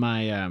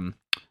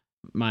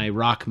my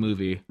rock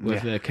movie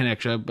with the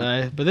connection,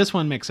 but this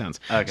one makes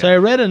sense. Okay. So I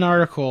read an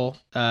article.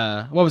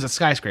 What was it?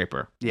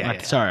 Skyscraper.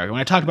 Yeah. Sorry,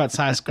 when I talked about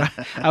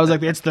skyscraper, I was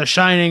like, it's The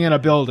Shining in a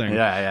building.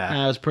 Yeah.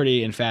 And I was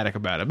pretty emphatic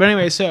about it. But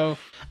anyway, so.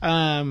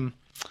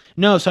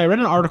 So I read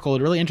an article, a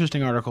really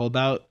interesting article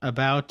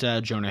about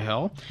Jonah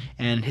Hill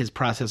and his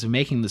process of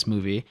making this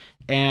movie.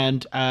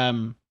 And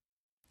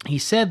he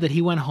said that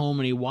he went home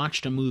and he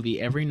watched a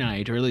movie every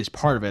night, or at least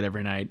part of it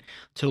every night,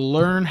 to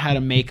learn how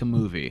to make a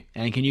movie.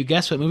 And can you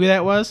guess what movie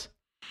that was?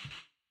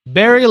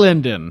 Barry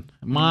Lyndon,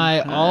 my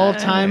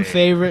all-time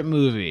favorite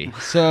movie.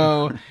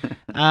 So,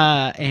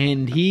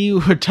 and he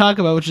would talk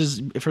about, which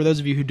is, for those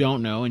of you who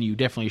don't know, and you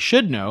definitely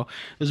should know,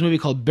 there's a movie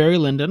called Barry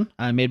Lyndon,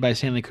 made by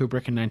Stanley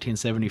Kubrick in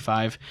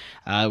 1975.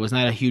 It was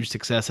not a huge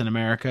success in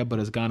America, but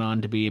has gone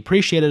on to be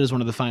appreciated as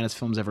one of the finest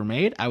films ever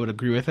made. I would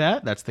agree with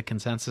that. That's the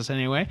consensus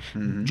anyway.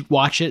 Mm-hmm.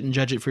 Watch it and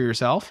judge it for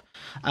yourself.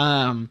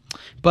 And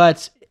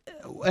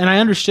I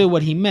understood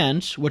what he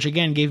meant, which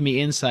again gave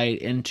me insight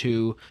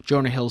into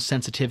Jonah Hill's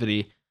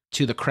sensitivity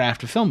to the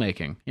craft of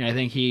filmmaking. I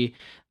think the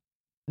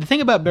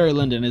thing about Barry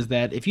Lyndon is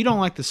that if you don't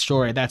like the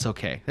story, that's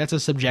okay. That's a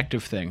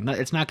subjective thing.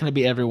 It's not going to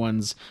be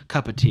everyone's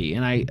cup of tea,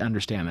 and I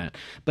understand that.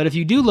 But if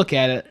you do look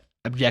at it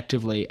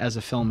objectively as a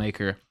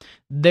filmmaker,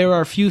 there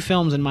are few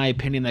films, in my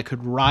opinion, that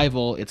could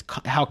rival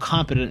how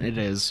competent it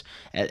is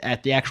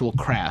at the actual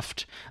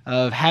craft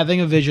of having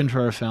a vision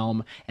for a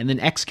film and then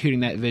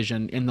executing that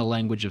vision in the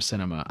language of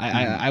cinema.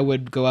 I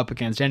would go up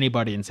against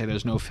anybody and say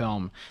there's no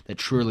film that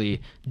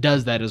truly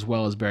does that as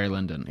well as Barry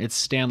Lyndon. It's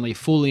Stanley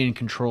fully in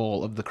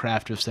control of the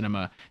craft of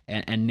cinema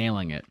and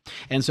nailing it.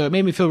 And so it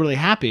made me feel really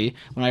happy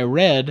when I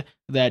read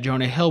that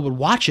Jonah Hill would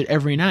watch it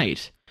every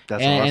night.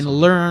 And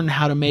learn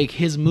how to make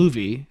his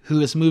movie,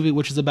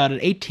 which is about an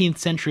 18th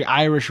century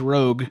Irish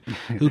rogue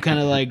who kind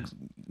of like,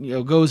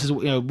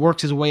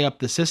 works his way up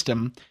the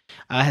system,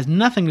 has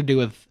nothing to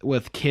do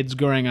with kids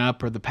growing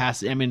up or the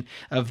past. I mean,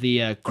 of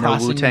the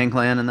crossing. No Wu-Tang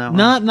Clan in that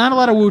one? Not a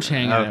lot of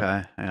Wu-Tang.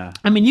 Okay, yeah.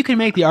 I mean, you can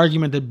make the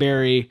argument that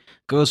Barry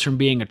goes from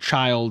being a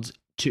child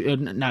to,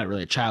 not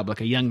really a child, but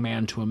like a young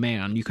man to a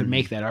man. You could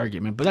make that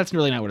argument, but that's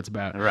really not what it's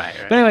about. Right.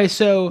 But anyway,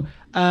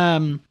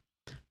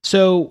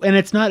 and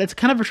it's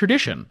kind of a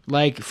tradition.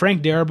 Like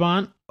Frank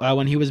Darabont,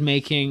 when he was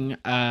making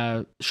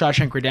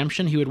Shawshank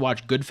Redemption, he would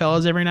watch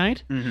Goodfellas every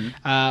night.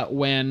 Mm-hmm.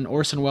 When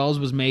Orson Welles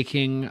was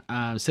making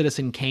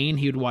Citizen Kane,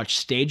 he would watch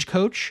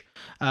Stagecoach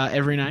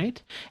every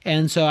night.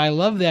 And so I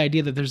love the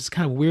idea that there's this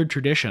kind of weird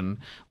tradition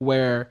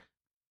where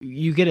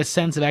you get a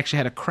sense of actually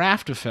how to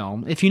craft a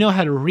film. If you know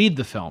how to read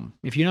the film,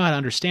 if you know how to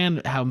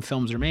understand how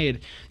films are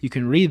made, you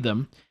can read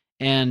them.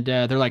 And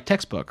they're like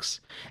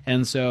textbooks.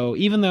 And so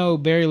even though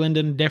Barry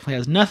Lyndon definitely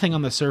has nothing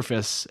on the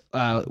surface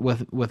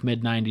with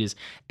mid-90s,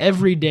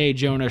 every day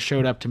Jonah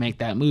showed up to make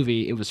that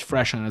movie, it was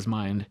fresh on his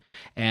mind.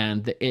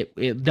 And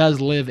it does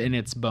live in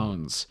its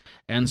bones.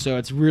 And so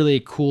it's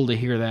really cool to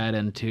hear that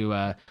and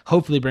to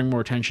hopefully bring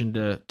more attention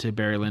to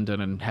Barry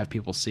Lyndon and have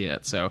people see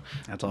it. So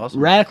that's awesome.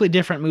 Radically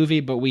different movie,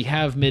 but we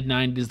have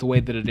mid-90s the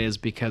way that it is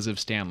because of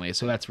Stanley.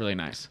 So that's really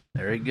nice.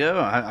 There you go.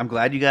 I'm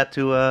glad you got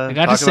to I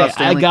got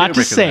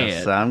to say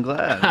it. I'm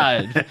glad.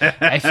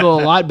 I feel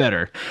a lot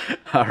better.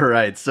 All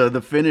right. So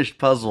the finished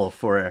puzzle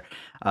for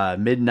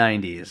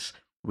mid-90s,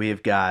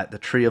 we've got The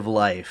Tree of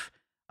Life,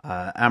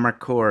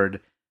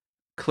 Amarcord,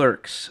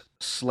 Clerks,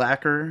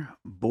 Slacker,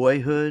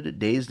 Boyhood,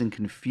 Dazed and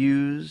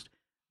Confused,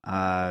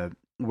 Where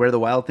the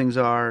Wild Things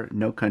Are,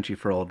 No Country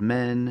for Old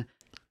Men,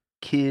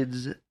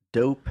 Kids,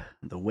 Dope,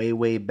 The Way,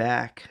 Way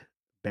Back,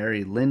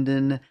 Barry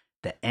Lyndon,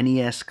 the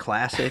NES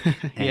Classic,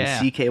 and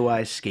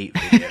CKY Skate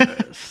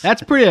videos.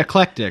 That's pretty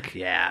eclectic.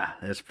 Yeah,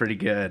 that's pretty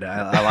good.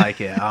 I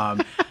like it.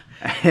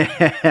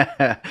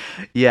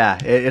 Yeah,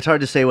 it's hard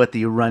to say what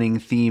the running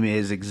theme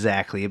is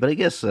exactly, but I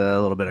guess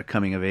a little bit of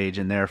coming of age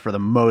in there for the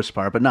most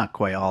part, but not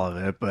quite all of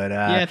it. But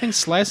I think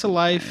slice of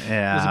life is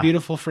a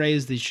beautiful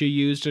phrase that you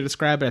used to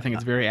describe it. I think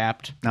it's very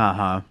apt.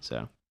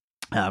 So.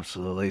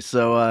 Absolutely.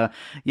 So,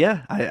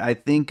 I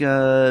think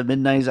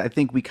mid-90s. I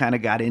think we kind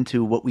of got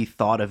into what we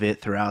thought of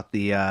it throughout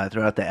the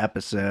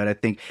episode. I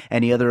think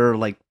any other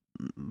like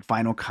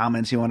final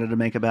comments you wanted to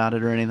make about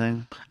it or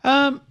anything?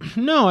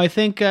 No, I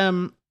think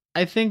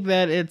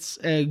that it's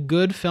a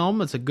good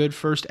film. It's a good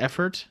first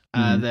effort.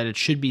 That it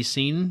should be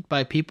seen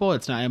by people.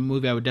 It's not a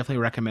movie I would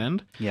definitely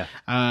recommend. Yeah.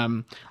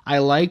 I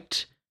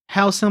liked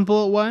how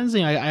simple it was.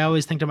 I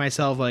always think to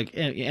myself, like,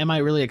 am I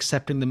really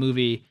accepting the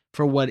movie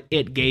for what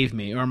it gave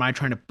me, or am I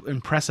trying to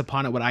impress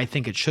upon it what I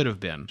think it should have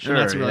been? Sure,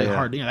 and that's really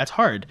hard. That's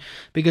hard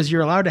because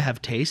you're allowed to have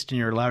taste and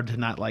you're allowed to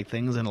not like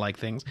things and like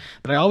things.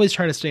 But I always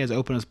try to stay as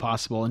open as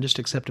possible and just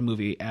accept a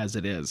movie as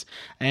it is.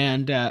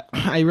 And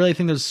I really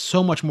think there's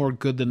so much more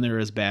good than there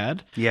is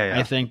bad. Yeah.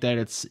 I think that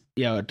it's,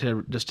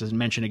 to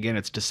mention again,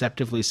 it's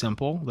deceptively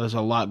simple. There's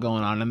a lot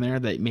going on in there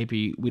that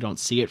maybe we don't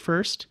see at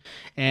first.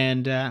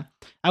 And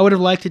I would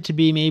have liked it to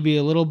be maybe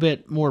a little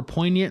bit more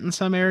poignant in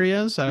some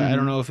areas. I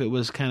don't know if it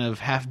was kind of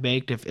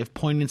half-baked, if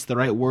poignant's the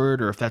right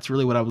word, or if that's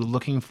really what I was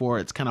looking for.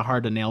 It's kind of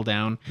hard to nail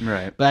down.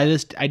 Right. But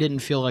I didn't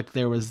feel like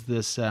there was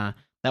this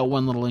that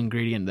one little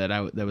ingredient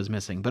that was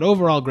missing. But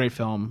overall, great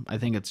film. I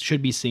think it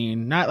should be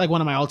seen. Not like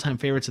one of my all-time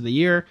favorites of the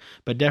year,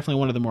 but definitely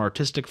one of the more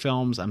artistic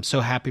films. I'm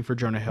so happy for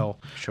Jonah Hill.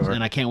 Sure.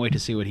 And I can't wait to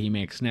see what he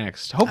makes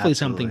next. Hopefully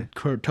something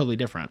totally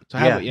different. So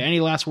how about you? Any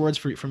last words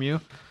from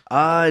you?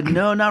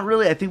 No, not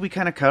really. I think we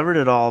kind of covered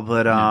it all,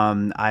 but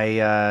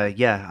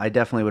I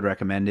definitely would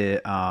recommend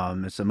it.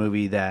 It's a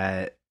movie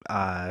that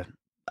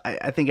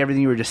I think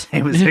everything you were just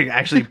saying was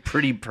actually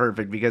pretty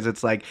perfect because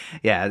it's like,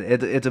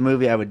 it's a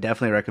movie I would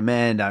definitely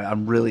recommend.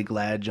 I'm really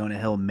glad Jonah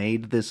Hill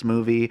made this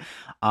movie.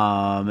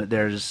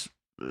 There's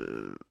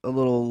a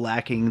little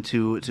lacking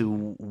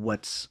to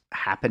what's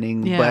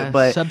happening,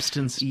 but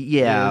substance.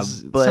 Yeah,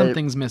 but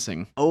something's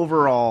missing.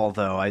 Overall,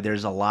 though,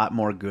 there's a lot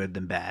more good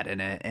than bad in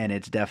it, and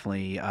it's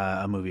definitely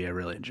a movie I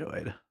really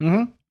enjoyed.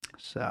 Mm-hmm.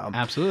 So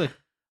absolutely.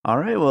 All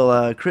right.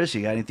 Well, Chris,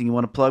 you got anything you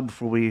want to plug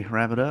before we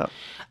wrap it up?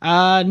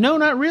 No,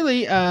 not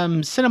really.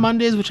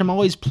 Cinemondays, which I'm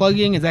always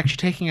plugging, is actually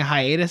taking a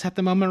hiatus at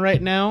the moment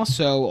right now,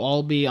 so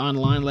I'll be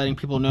online letting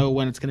people know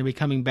when it's going to be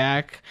coming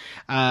back.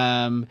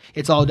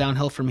 It's all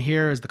downhill from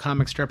here as the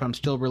comic strip I'm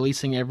still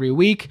releasing every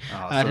week.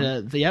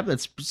 Awesome. Yep,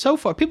 that's so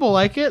far. People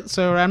like it,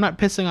 so I'm not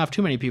pissing off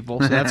too many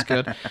people, so that's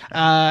good.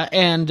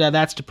 And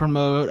that's to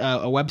promote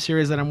a web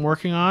series that I'm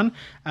working on.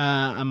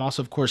 I'm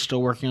also, of course,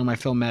 still working on my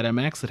film Mad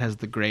MX that has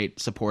the great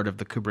support of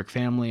the Kubrick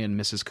family and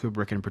Mrs.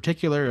 Kubrick in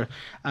particular.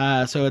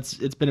 So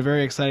it's been a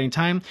very exciting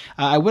time.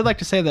 I would like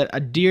to say that a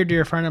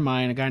dear friend of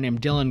mine, a guy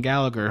named Dylan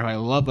Gallagher, who I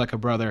love like a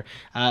brother,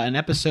 an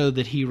episode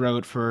that he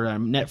wrote for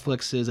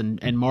Netflix's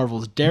and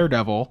Marvel's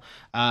Daredevil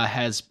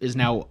is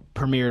now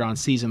premiered on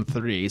season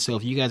 3. So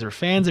if you guys are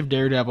fans of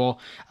Daredevil,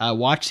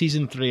 watch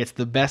season 3. It's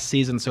the best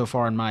season so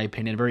far in my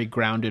opinion. Very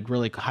grounded,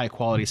 really high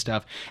quality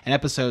stuff. And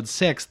episode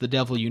 6, The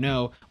Devil You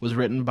Know, was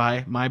written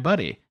by my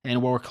buddy,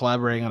 and we're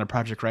collaborating on a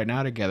project right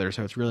now together,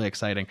 so it's really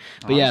exciting.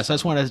 But Awesome. yeah, so I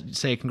just want to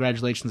say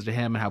congratulations to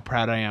him and how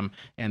proud I am,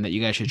 and that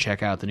you guys should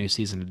check out the new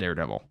season of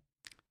Daredevil.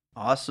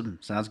 Awesome.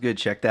 Sounds good.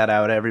 Check that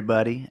out,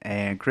 everybody.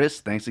 And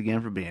Chris, thanks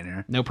again for being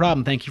here. No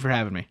problem. Thank you for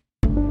having me.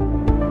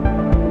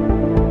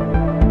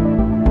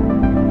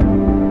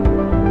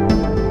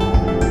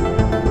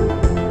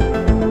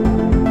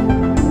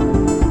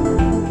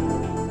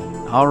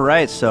 All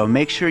right, so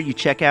make sure you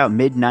check out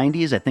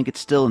Mid90s. I think it's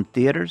still in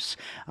theaters.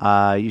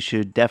 You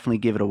should definitely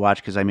give it a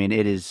watch because, I mean,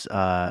 it's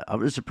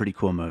a pretty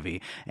cool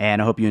movie.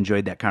 And I hope you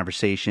enjoyed that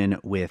conversation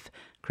with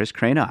Kris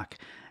Krainock.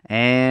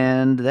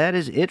 And that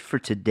is it for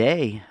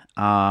today.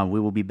 We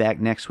will be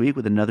back next week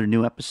with another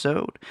new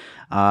episode.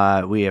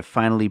 We have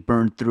finally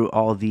burned through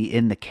all the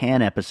in the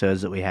can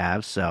episodes that we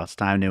have, so it's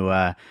time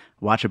to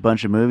watch a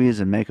bunch of movies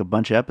and make a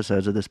bunch of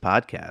episodes of this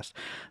podcast.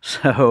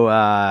 So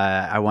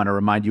I want to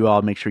remind you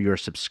all, make sure you're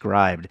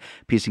subscribed.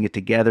 Piecing It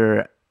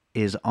Together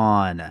is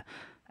on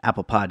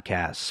Apple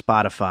Podcasts,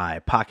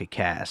 Spotify, Pocket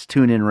Cast,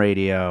 TuneIn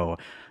Radio,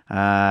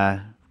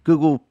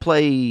 Google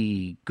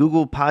Play,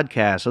 Google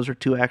Podcasts. Those are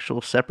 2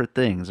 actual separate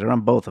things. They're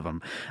on both of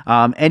them.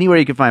 Anywhere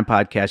you can find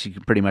podcasts, you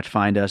can pretty much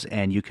find us,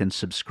 and you can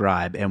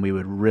subscribe. And we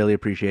would really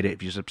appreciate it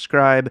if you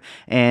subscribe.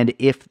 And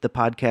if the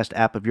podcast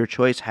app of your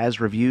choice has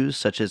reviews,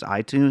 such as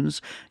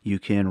iTunes, you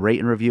can rate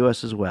and review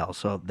us as well.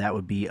 So that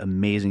would be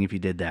amazing if you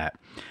did that.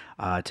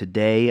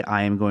 Today,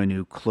 I am going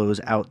to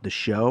close out the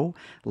show,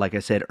 like I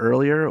said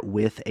earlier,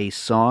 with a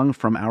song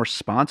from our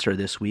sponsor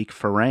this week,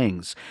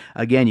 Farangs.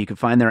 Again, you can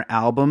find their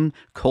album,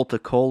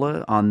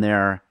 Colta-Cola, on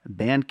their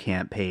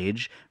Bandcamp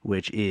page,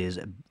 which is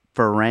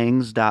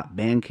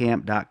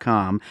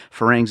farangs.bandcamp.com.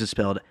 Farangs is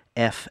spelled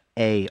Farangs.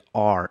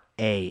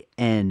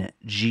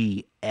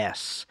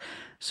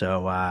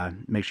 So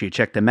make sure you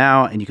check them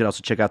out, and you can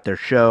also check out their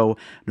show,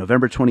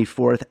 November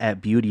 24th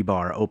at Beauty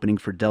Bar, opening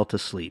for Delta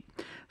Sleep.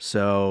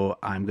 So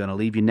I'm going to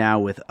leave you now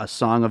with a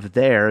song of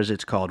theirs.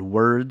 It's called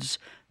Words.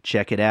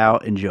 Check it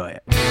out. Enjoy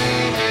it.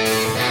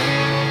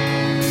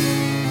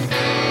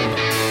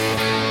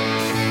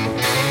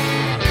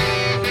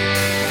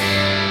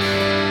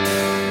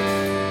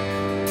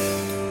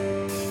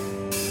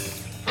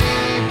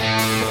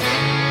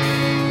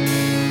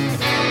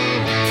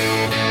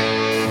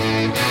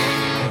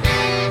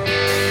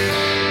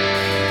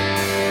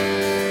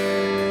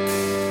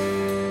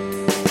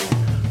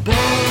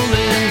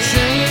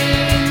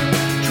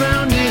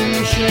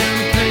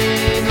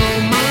 Champagne,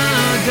 oh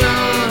my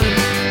God.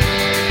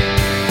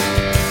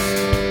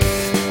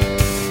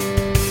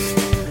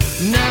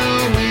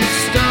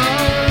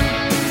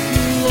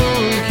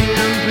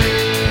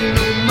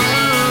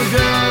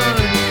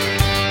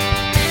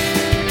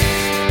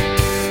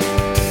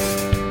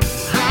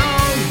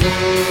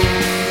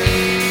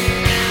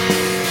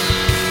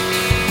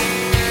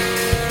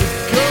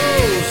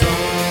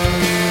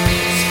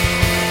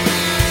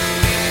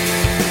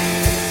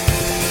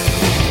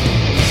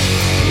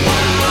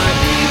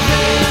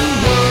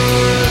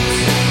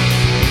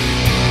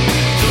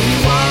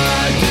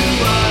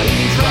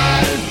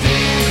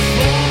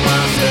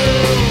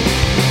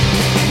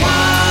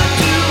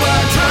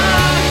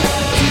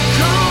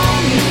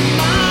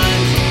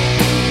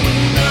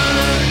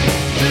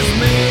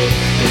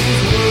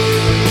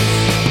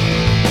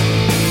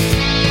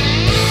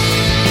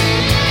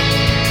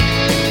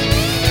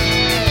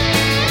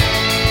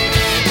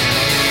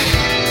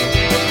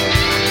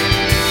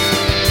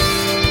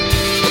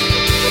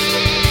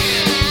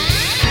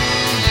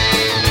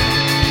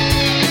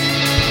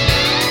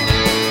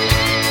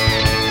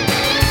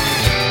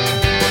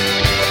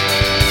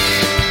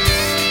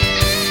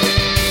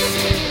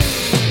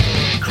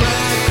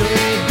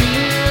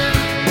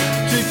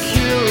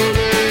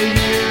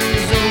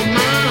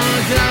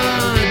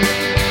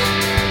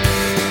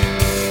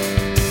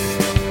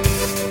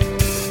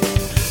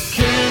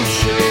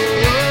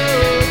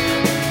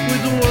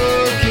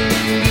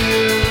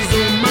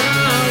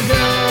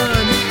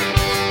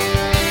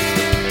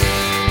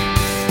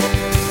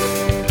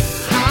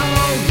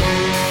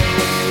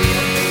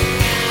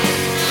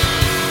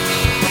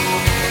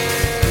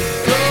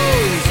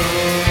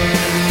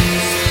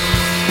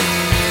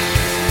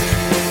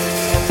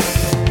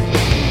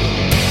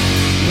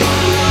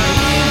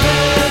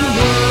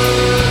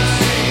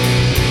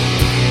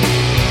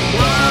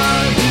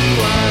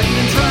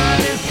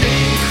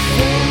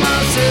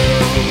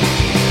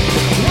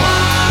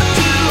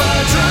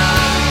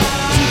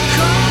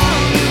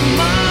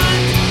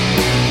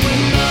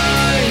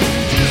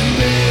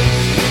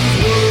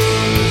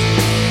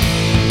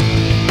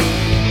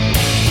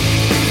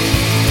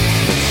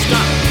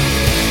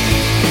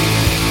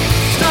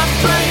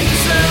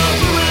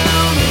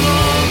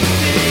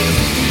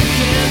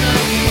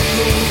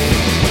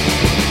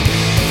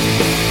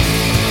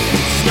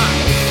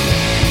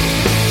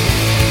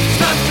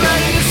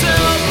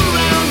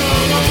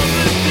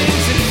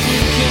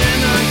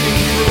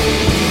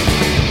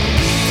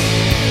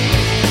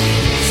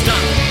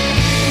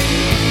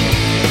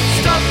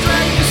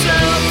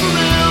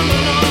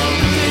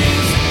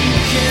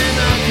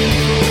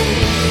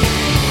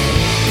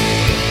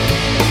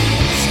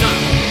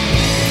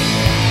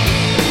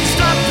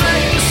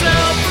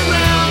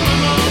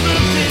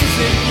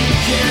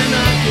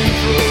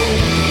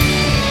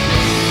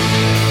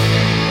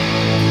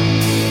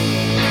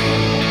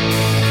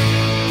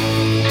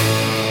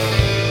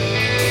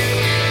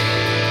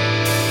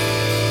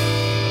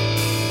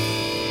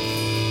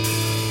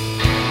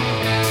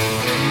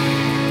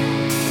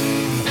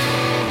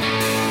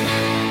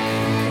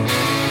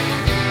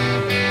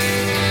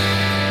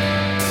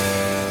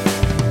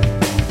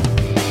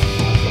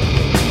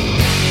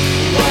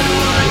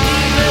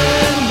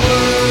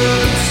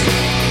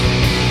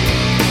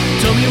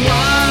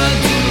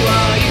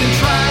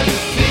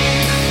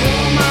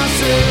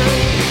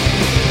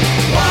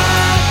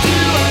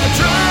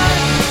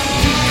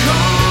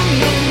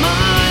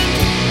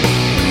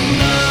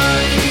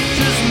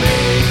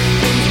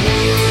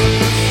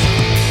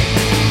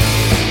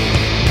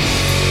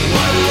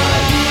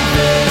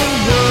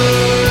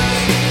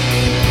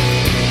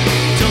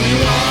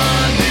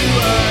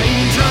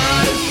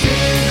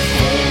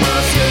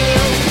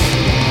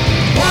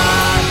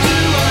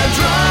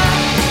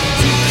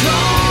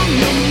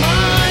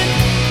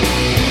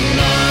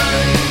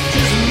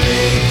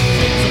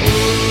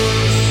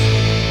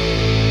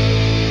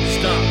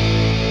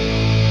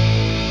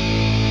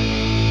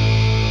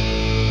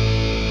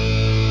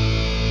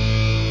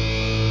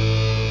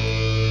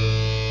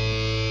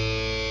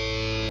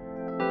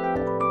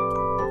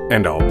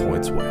 and all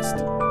points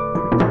west.